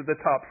rise to the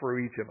top for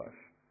each of us.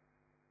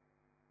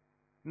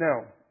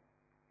 Now,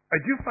 I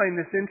do find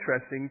this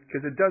interesting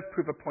because it does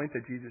prove a point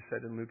that Jesus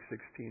said in Luke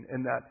 16,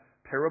 in that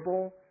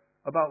parable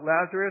about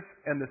Lazarus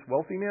and this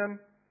wealthy man.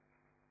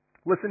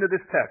 Listen to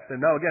this text, and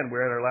now again,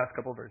 we're at our last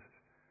couple of verses.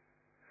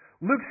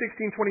 Luke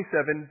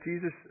 16:27,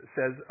 Jesus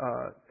says,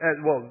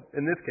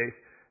 in this case,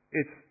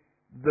 it's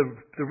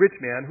the rich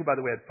man, who by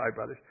the way had 5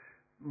 brothers,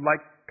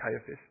 like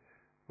Caiaphas,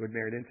 who had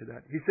married into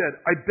that. He said,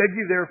 I beg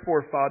you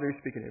therefore, Father,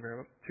 speaking to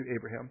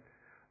Abraham,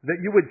 that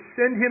you would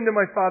send him to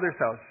my father's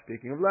house,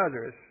 speaking of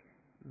Lazarus,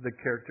 the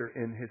character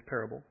in his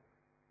parable.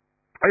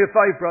 I have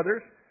 5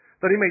 brothers,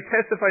 that he may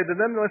testify to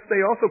them, lest they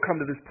also come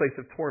to this place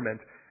of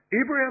torment.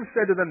 Abraham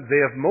said to them,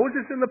 they have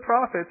Moses and the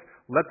prophets,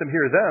 let them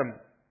hear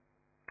them.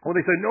 Well,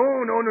 they said,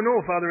 no,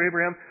 Father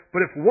Abraham,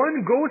 but if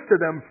one goes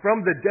to them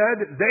from the dead,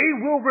 they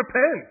will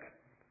repent.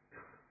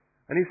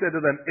 And he said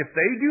to them, if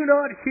they do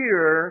not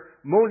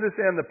hear Moses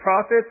and the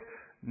prophets,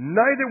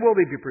 neither will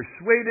they be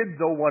persuaded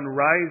though one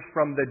rise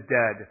from the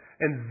dead.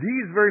 And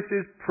these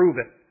verses prove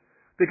it.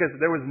 Because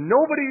there was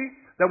nobody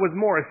that was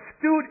more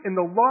astute in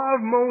the law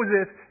of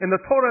Moses, in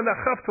the Torah and the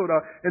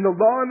Haftorah, in the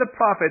law and the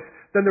prophets,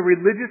 than the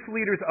religious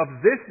leaders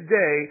of this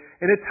day.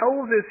 And it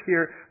tells us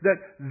here that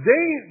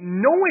they,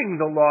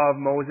 knowing the law of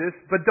Moses,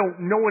 but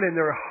don't know it in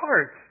their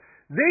hearts,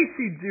 they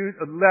see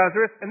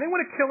Lazarus and they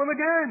want to kill him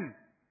again.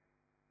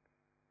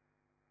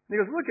 And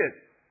he goes, look it,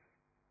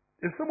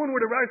 if someone were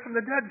to rise from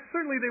the dead,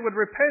 certainly they would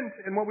repent.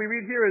 And what we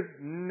read here is,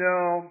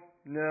 no,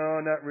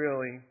 not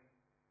really.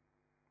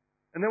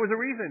 And there was a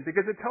reason,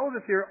 because it tells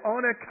us here,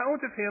 on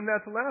account of him,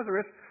 that's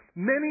Lazarus,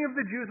 many of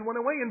the Jews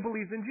went away and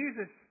believed in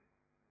Jesus.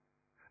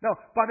 Now,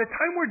 by the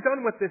time we're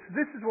done with this,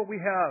 this is what we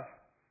have.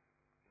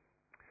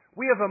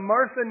 We have a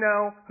Martha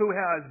now who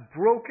has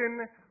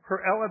broken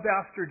her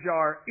alabaster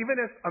jar, even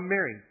as a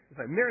Mary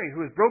who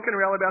has broken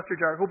her alabaster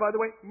jar, who, by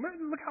the way,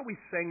 look how we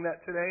sang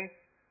that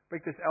today.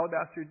 Like this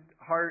alabaster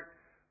heart,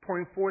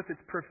 pouring forth its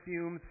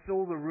perfume,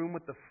 fill the room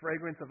with the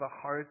fragrance of a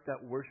heart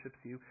that worships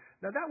you.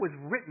 Now that was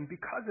written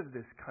because of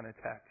this kind of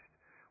text.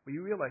 Well,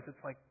 you realize it's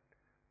like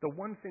the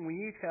one thing we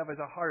each have is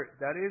a heart.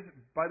 That is,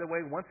 by the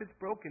way, once it's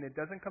broken, it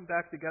doesn't come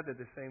back together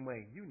the same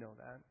way. You know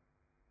that.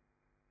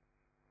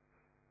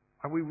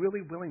 Are we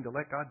really willing to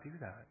let God do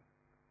that?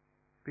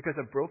 Because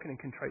a broken and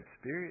contrite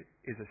spirit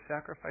is a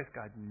sacrifice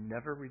God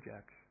never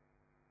rejects.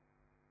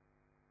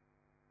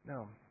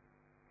 No.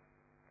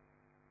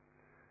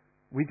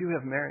 We do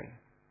have Mary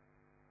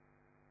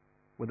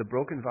with a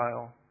broken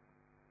vial.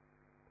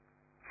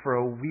 For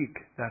a week,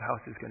 that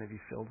house is going to be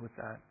filled with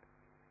that.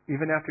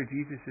 Even after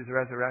Jesus'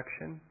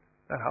 resurrection,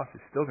 that house is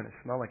still going to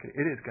smell like it.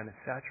 It is going to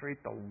saturate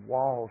the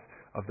walls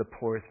of the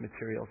porous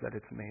materials that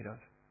it's made of.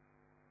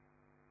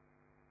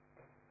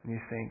 And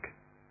you think,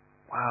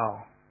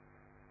 wow,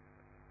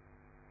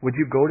 would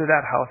you go to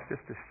that house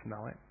just to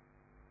smell it?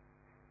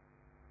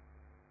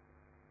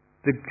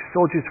 The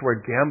soldiers who were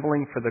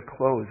gambling for the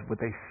clothes, would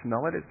they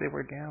smell it as they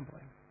were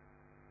gambling?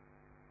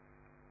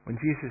 When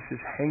Jesus is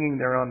hanging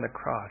there on the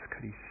cross,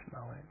 could he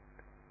smell it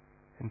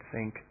and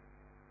think,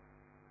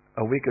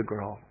 a week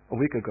ago,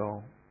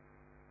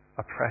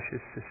 a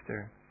precious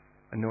sister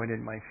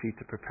anointed my feet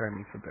to prepare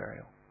me for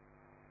burial.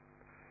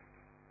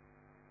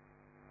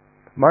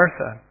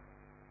 Martha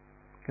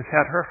has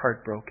had her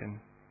heart broken,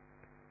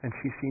 and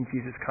she's seen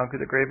Jesus conquer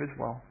the grave as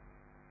well.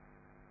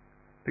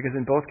 Because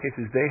in both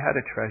cases, they had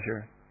a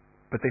treasure,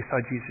 but they saw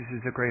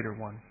Jesus as a greater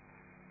one.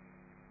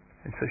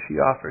 And so she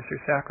offers her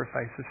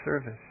sacrifice of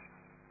service.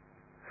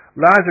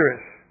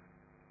 Lazarus,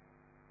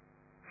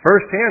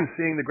 firsthand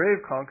seeing the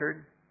grave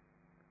conquered,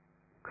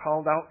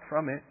 called out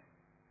from it,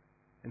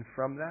 and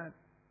from that,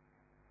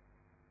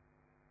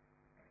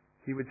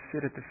 he would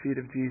sit at the feet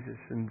of Jesus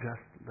and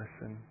just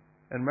listen.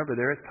 And remember,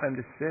 there is time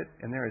to sit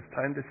and there is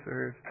time to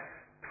serve.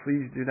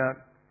 Please do not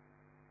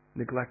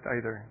neglect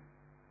either.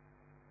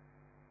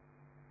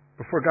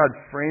 Before God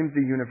framed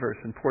the universe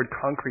and poured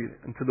concrete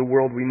into the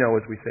world we know,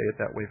 as we say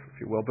it that way, if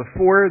you will,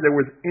 before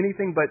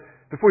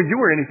you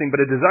were anything but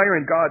a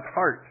desire in God's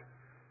heart,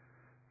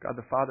 God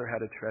the Father had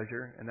a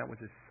treasure, and that was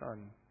His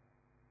Son.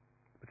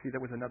 But see,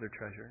 there was another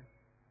treasure.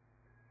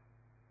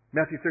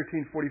 Matthew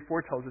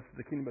 13:44 tells us that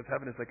the kingdom of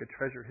heaven is like a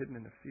treasure hidden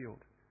in a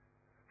field,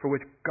 for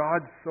which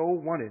God so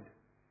wanted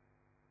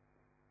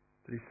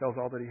that he sells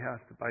all that he has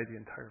to buy the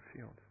entire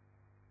field.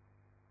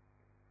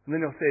 And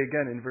then he'll say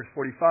again in verse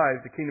 45,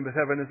 the kingdom of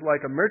heaven is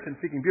like a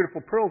merchant seeking beautiful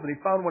pearls, and he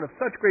found one of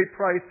such great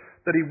price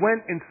that he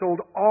went and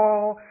sold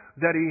all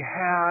that he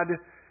had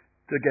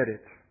to get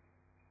it.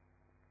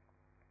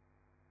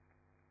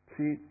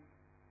 See,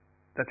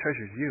 that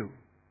treasure's you.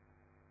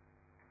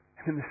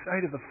 And in the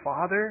sight of the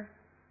Father,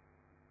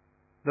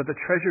 though the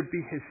treasure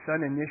be his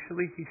son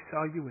initially, he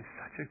saw you as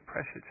such a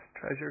precious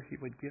treasure, he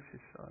would give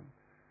his son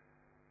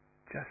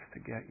just to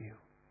get you.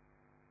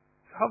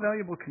 So how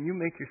valuable can you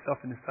make yourself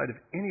in the sight of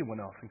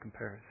anyone else in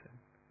comparison?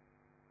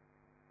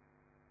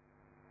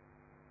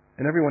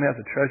 And everyone has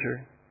a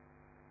treasure.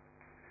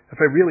 If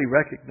I really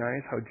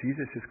recognize how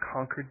Jesus has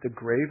conquered the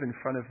grave in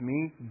front of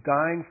me,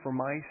 dying for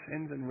my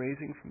sins and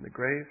raising from the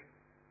grave,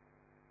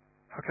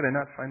 how could I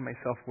not find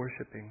myself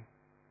worshiping?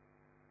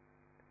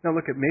 Now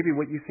look, at maybe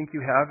what you think you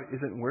have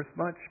isn't worth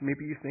much.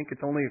 Maybe you think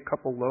it's only a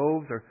couple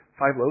loaves or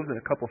 5 loaves and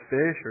a couple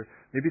fish, or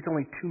maybe it's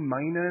only 2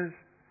 minas,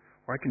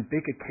 or I can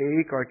bake a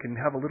cake, or I can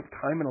have a little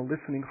time and a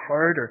listening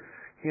heart, or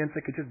hands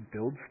that could just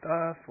build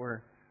stuff,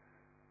 or...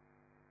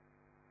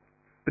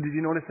 But did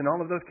you notice in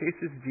all of those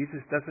cases, Jesus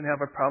doesn't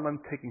have a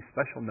problem taking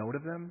special note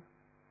of them?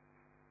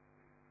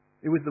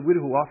 It was the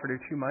widow who offered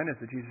her 2 minas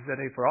that Jesus said,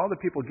 hey, for all the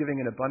people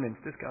giving in abundance,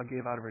 this gal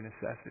gave out of her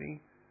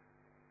necessity.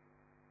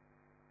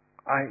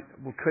 I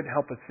couldn't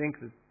help but think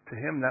that to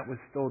him that was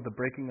still the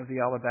breaking of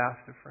the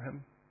alabaster for him.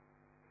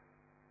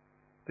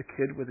 The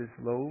kid with his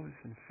loaves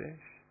and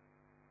fish.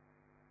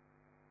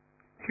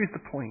 Here's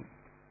the point.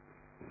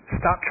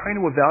 Stop trying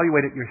to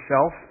evaluate it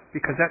yourself,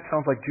 because that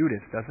sounds like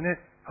Judas, doesn't it?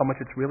 How much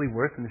it's really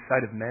worth in the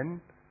sight of men.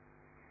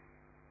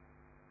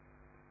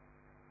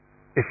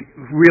 If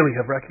you really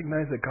have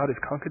recognized that God has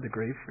conquered the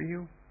grave for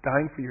you,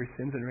 dying for your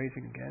sins and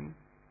raising again,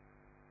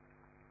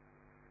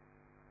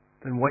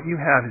 then what you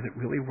have, is it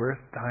really worth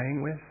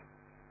dying with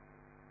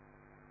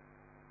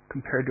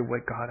compared to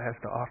what God has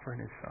to offer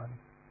in his Son?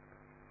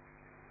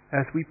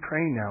 As we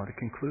pray now to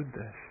conclude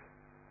this,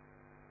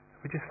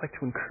 we'd just like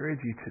to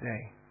encourage you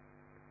today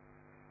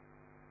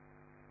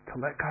to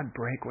let God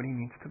break what he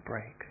needs to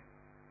break.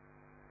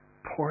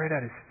 Pour it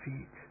at his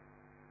feet.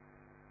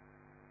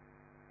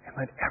 And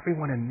let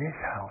everyone in this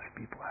house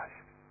be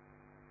blessed.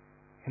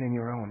 And in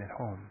your own at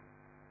home.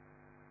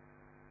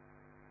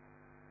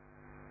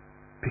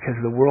 Because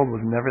the world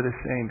was never the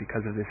same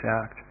because of this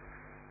act.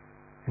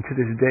 And to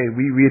this day,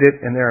 we read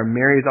it, and there are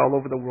Marys all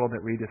over the world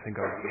that read this and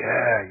go,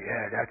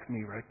 yeah, that's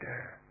me right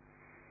there.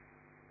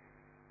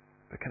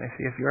 But can I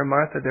say, if you're a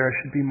Martha, there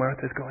should be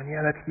Marthas going, yeah,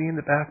 that's me in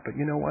the back, but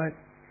you know what?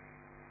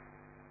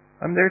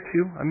 I'm there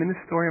too. I'm in the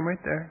story. I'm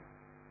right there.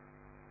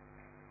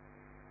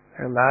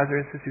 There are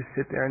Lazaruses who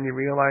sit there and you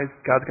realize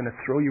God's going to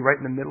throw you right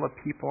in the middle of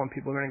people, and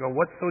people are going to go,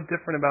 what's so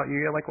different about you?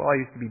 You're like, well, I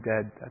used to be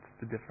dead. That's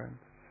the difference.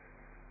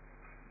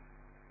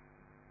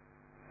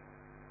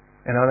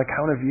 And on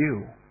account of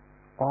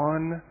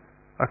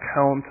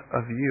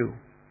you,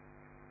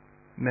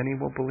 many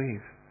will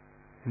believe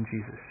in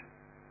Jesus.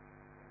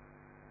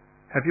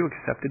 Have you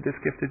accepted this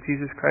gift of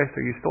Jesus Christ?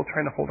 Or are you still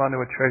trying to hold on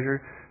to a treasure?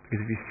 Because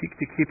if you seek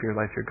to keep your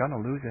life, you're going to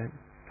lose it.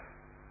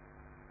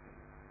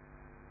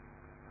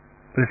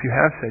 But if you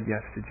have said yes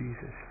to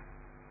Jesus,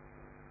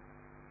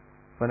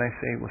 when I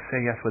say, well,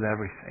 say yes with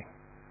everything.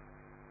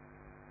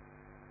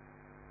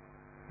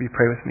 Will you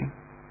pray with me?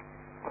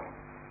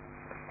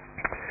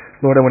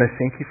 Lord, I want to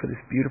thank you for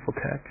this beautiful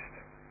text.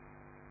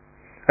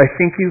 I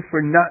thank you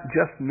for not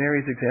just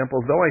Mary's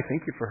example, though I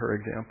thank you for her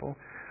example.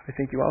 I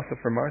thank you also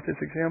for Martha's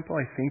example.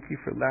 I thank you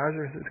for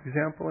Lazarus'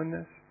 example in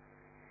this.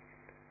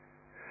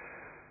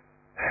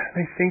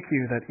 I thank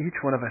you that each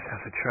one of us has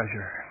a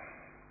treasure.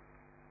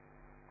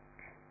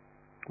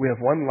 We have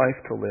one life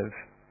to live,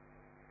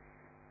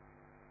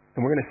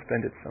 and we're going to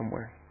spend it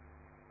somewhere.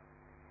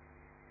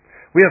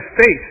 We have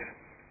faith.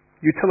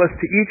 You tell us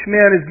to each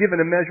man is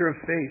given a measure of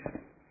faith.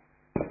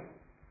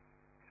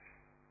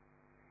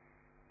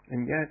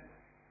 And yet,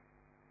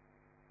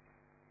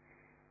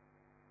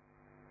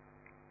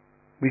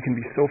 we can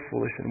be so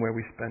foolish in where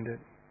we spend it.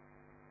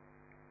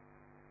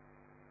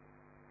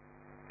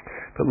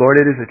 But Lord,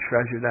 it is a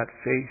treasure, that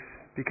faith,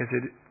 because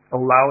it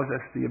allows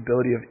us the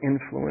ability of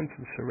influence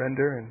and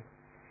surrender. And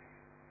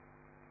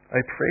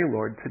I pray,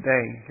 Lord,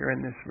 today, here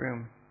in this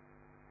room,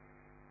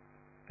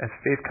 as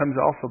faith comes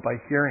also by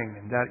hearing,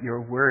 and that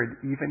your word,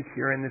 even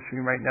here in this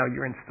room right now,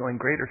 you're instilling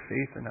greater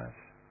faith in us,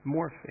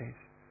 more faith.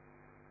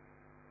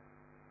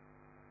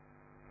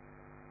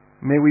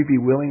 May we be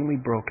willingly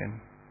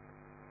broken.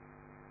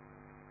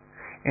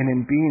 And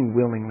in being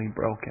willingly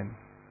broken,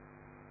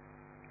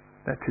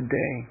 that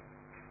today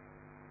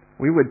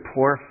we would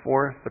pour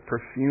forth the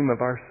perfume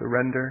of our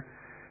surrender,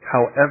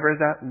 however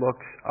that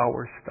looks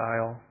our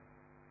style.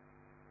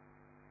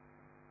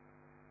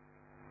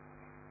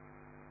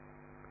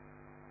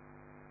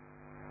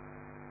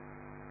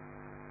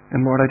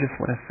 And Lord, I just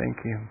want to thank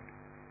you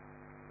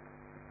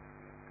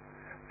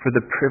for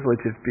the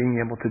privilege of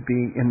being able to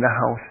be in the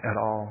house at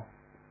all.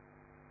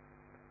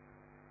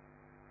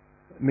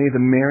 May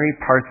the Mary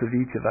parts of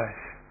each of us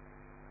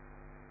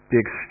be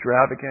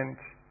extravagant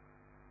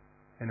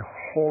and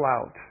whole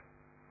out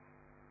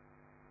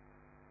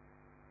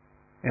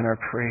in our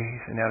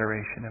praise and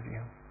adoration of you.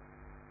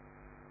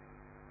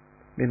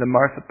 May the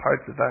Martha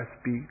parts of us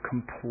be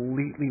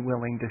completely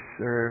willing to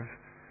serve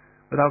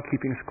without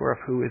keeping score of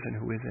who is and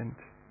who isn't.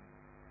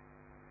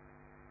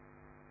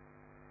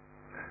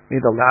 May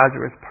the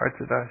Lazarus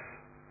parts of us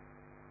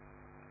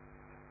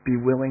be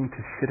willing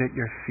to sit at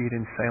your feet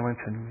in silence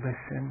and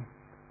listen,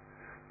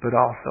 but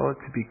also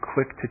to be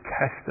quick to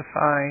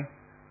testify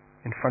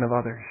in front of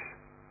others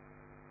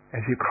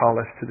as you call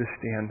us to the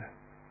stand.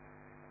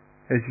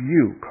 As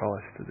you call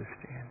us to the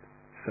stand.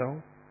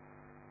 So,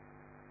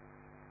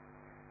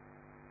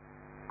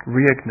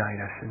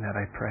 reignite us in that,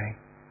 I pray.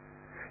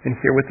 And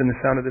here within the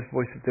sound of this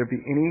voice, if there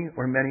be any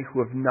or many who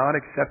have not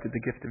accepted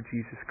the gift of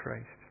Jesus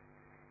Christ,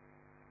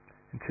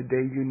 and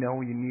today you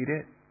know you need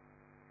it,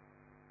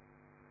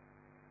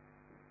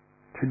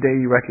 today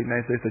you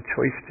recognize there's a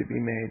choice to be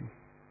made.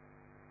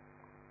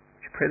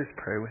 Would you pray this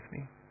prayer with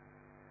me?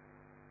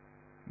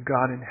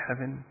 God in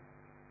heaven,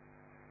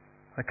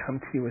 I come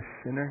to you a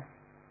sinner,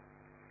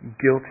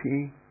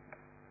 guilty,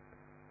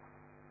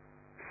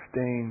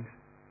 stained,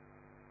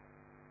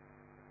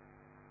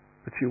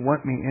 but you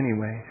want me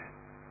anyways.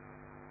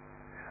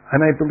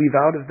 And I believe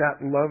out of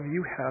that love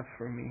you have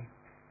for me,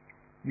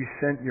 you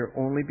sent your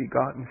only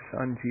begotten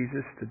Son,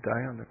 Jesus, to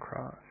die on the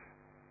cross.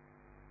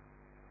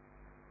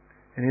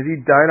 And as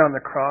He died on the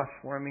cross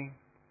for me,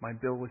 my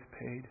bill was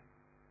paid.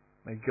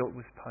 My guilt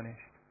was punished.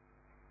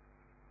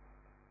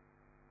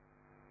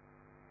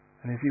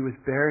 And as He was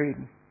buried,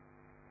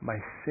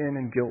 my sin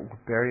and guilt were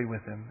buried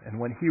with Him. And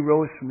when He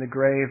rose from the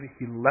grave,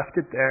 He left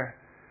it there.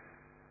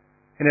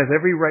 And has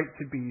every right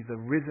to be the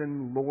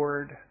risen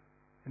Lord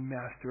and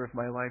Master of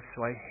my life.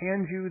 So I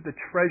hand you the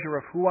treasure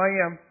of who I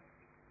am.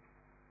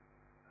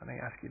 And I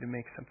ask you to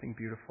make something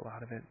beautiful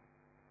out of it.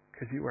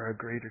 Because you are a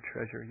greater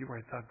treasure. You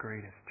are the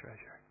greatest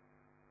treasure.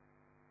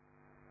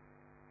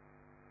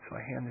 So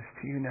I hand this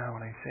to you now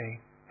and I say,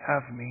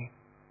 have me.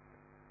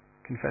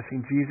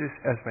 Confessing Jesus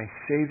as my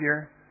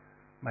Savior,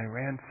 my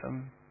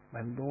ransom,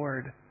 my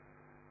Lord.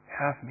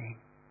 Have me.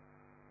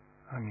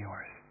 I'm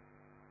yours.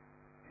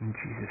 In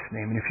Jesus'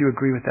 name. And if you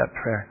agree with that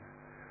prayer,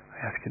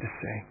 I ask you to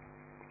say,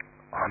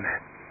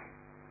 Amen.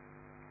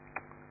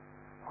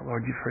 Oh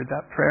Lord, you've heard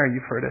that prayer.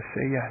 You've heard us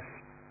say yes.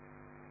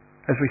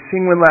 As we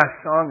sing one last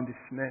song and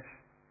dismiss,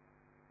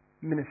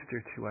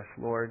 minister to us,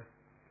 Lord.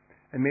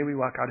 And may we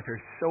walk out of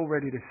here so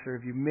ready to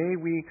serve you. May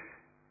we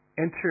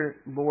enter,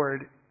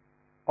 Lord,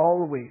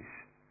 always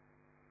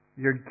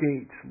your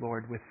gates,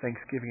 Lord, with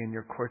thanksgiving and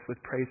your courts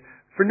with praise.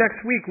 For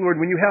next week, Lord,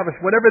 when you have us,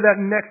 whatever that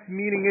next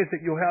meeting is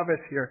that you'll have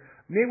us here,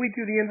 may we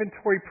do the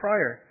inventory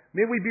prior.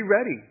 May we be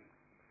ready.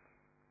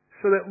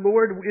 So that,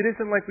 Lord, it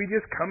isn't like we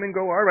just come and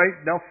go, all right,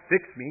 now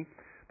fix me.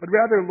 But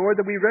rather, Lord,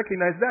 that we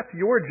recognize that's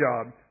your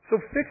job. So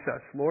fix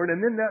us, Lord.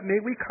 And then that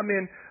may we come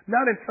in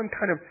not in some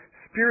kind of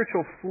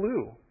spiritual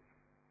flu,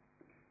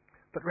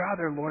 but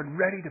rather, Lord,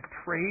 ready to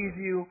praise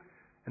you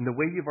in the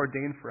way you've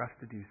ordained for us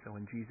to do so.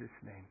 In Jesus'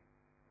 name.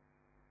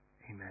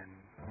 Amen.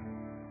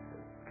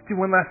 Let's do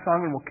one last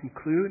song and we'll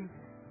conclude.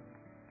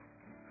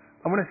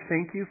 I want to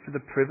thank you for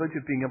the privilege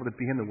of being able to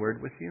be in the Word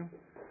with you,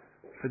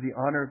 for the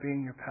honor of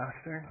being your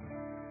pastor.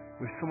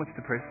 We have so much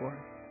to pray for.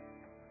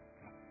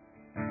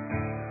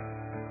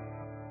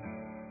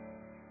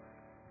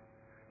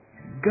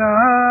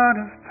 God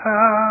of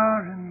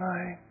power and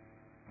might,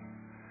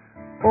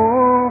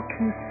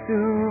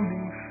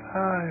 all-consuming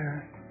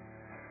fire,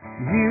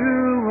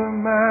 you are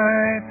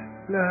my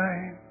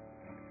delight.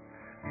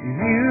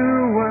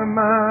 You are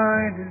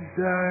my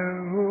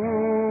desire,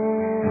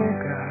 oh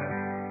God.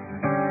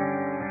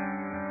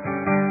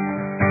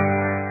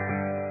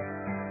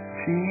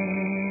 Jesus.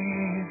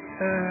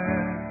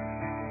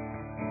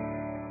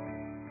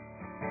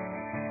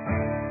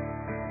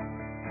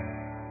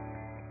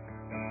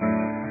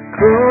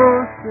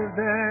 Closer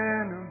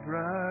than a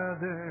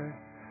brother,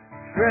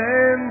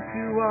 friend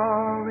to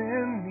all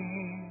in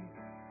need.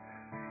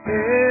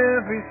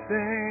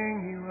 Everything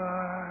you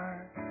are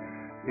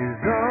is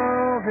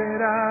all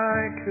that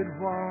I could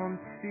want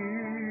to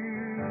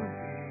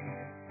be.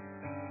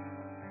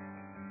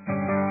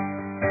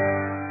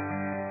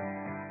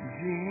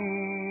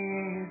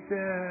 Jesus,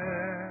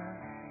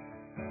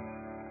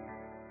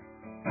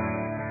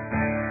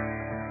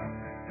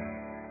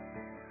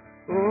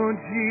 oh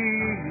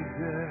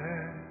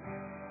Jesus,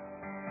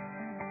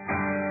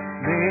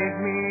 make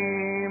me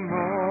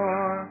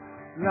more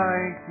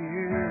like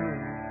you.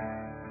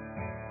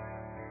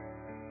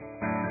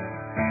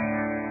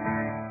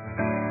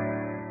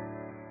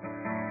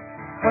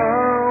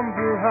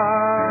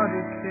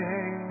 Humble-hearted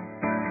King,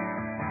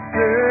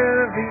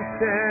 serving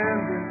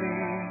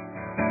tenderly,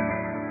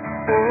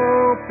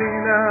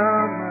 open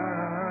up my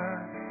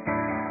heart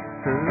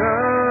to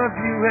love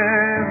you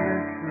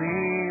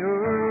endlessly,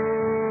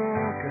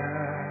 oh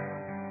God.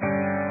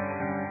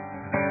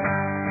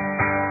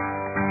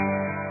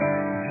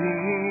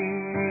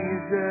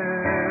 Jesus,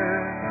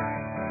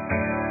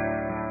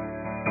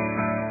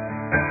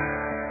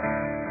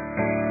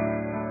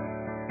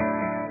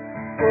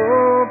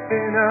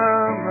 open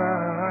up my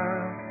heart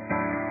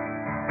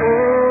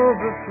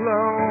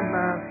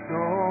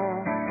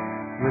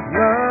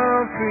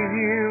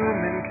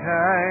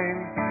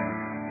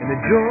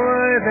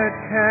joy that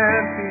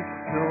can't be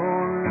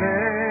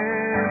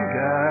stolen,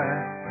 God.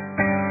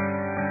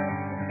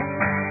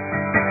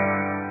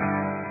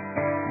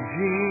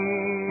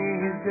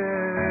 Jesus,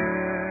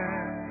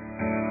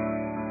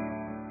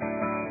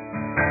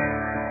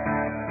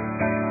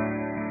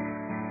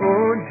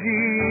 oh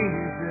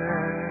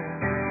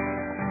Jesus,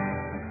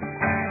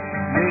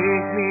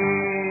 make me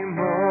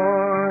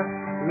more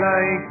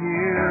like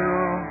you.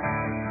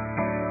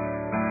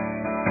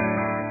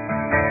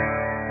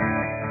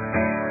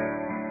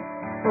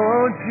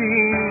 Oh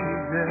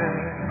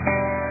Jesus,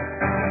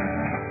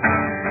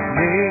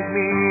 make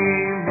me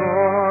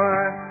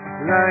more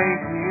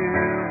like you.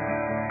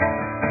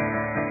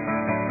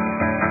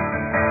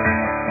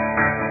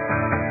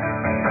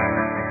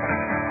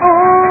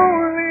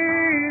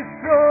 Holy,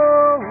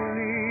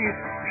 holy,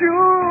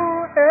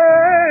 pure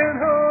and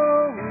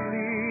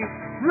holy,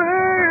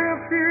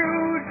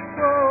 refuge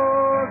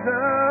for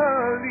the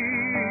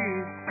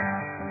least.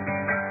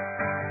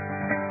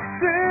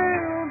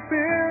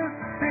 Tempest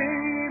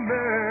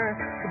tamer,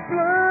 the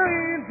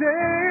blind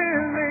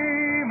and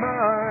lame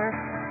are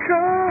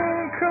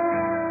come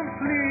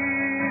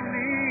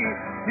completely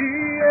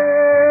healed.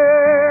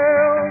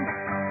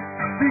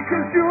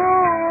 Because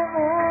you're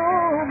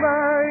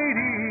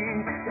almighty,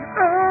 and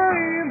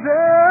I'm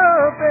the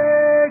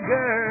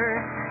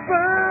beggar,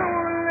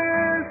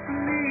 boundlessly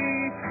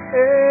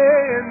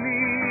in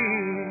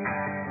need.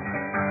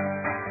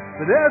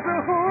 But as a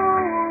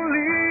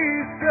holy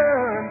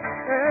son,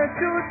 at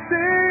your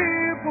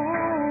table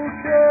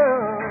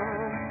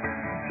come,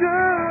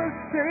 just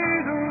say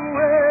the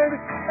word,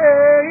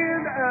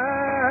 and I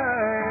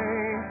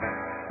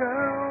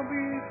shall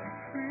be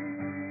free.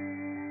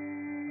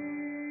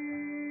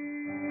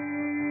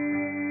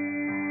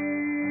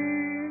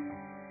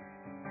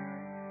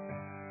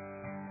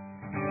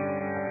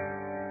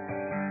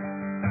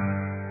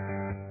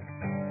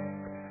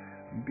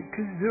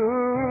 Because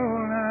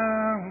all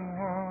I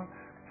want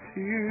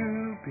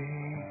to be,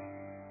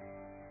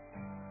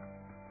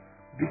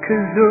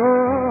 because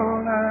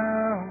all I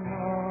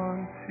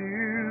want to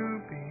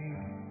be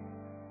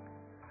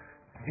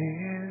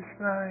is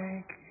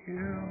like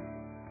you.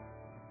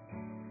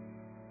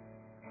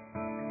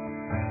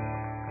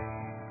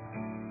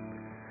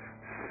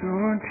 So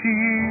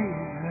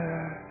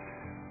Jesus,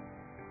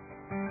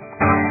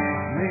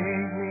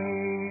 make me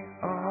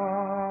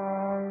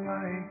all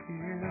like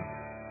you.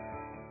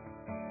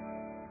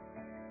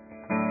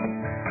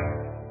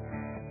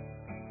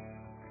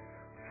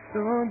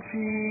 So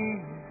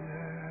Jesus,